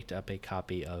finally picked up a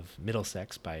copy of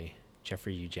Middlesex by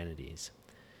Jeffrey Eugenides.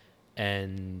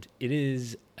 And it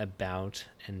is about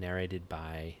and narrated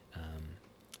by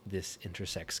this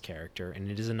intersex character.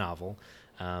 And it is a novel,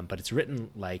 but it's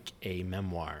written like a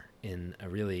memoir in a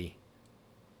really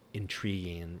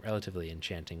intriguing and relatively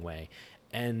enchanting way.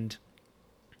 And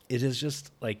it has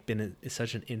just like been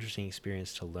such an interesting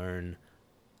experience to learn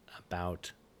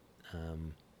about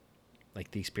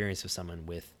like the experience of someone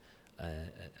with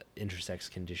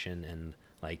intersex condition and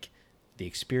like the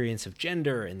experience of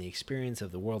gender and the experience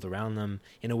of the world around them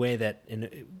in a way that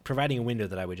providing a window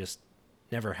that I would just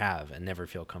never have and never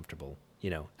feel comfortable,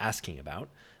 asking about.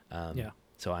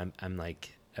 So I'm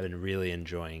like, I've been really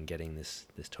enjoying getting this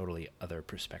totally other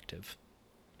perspective.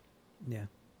 Yeah.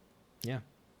 Yeah.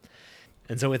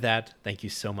 And so with that, thank you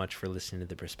so much for listening to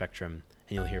The Perspectrum,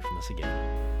 and you'll hear from us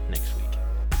again next week.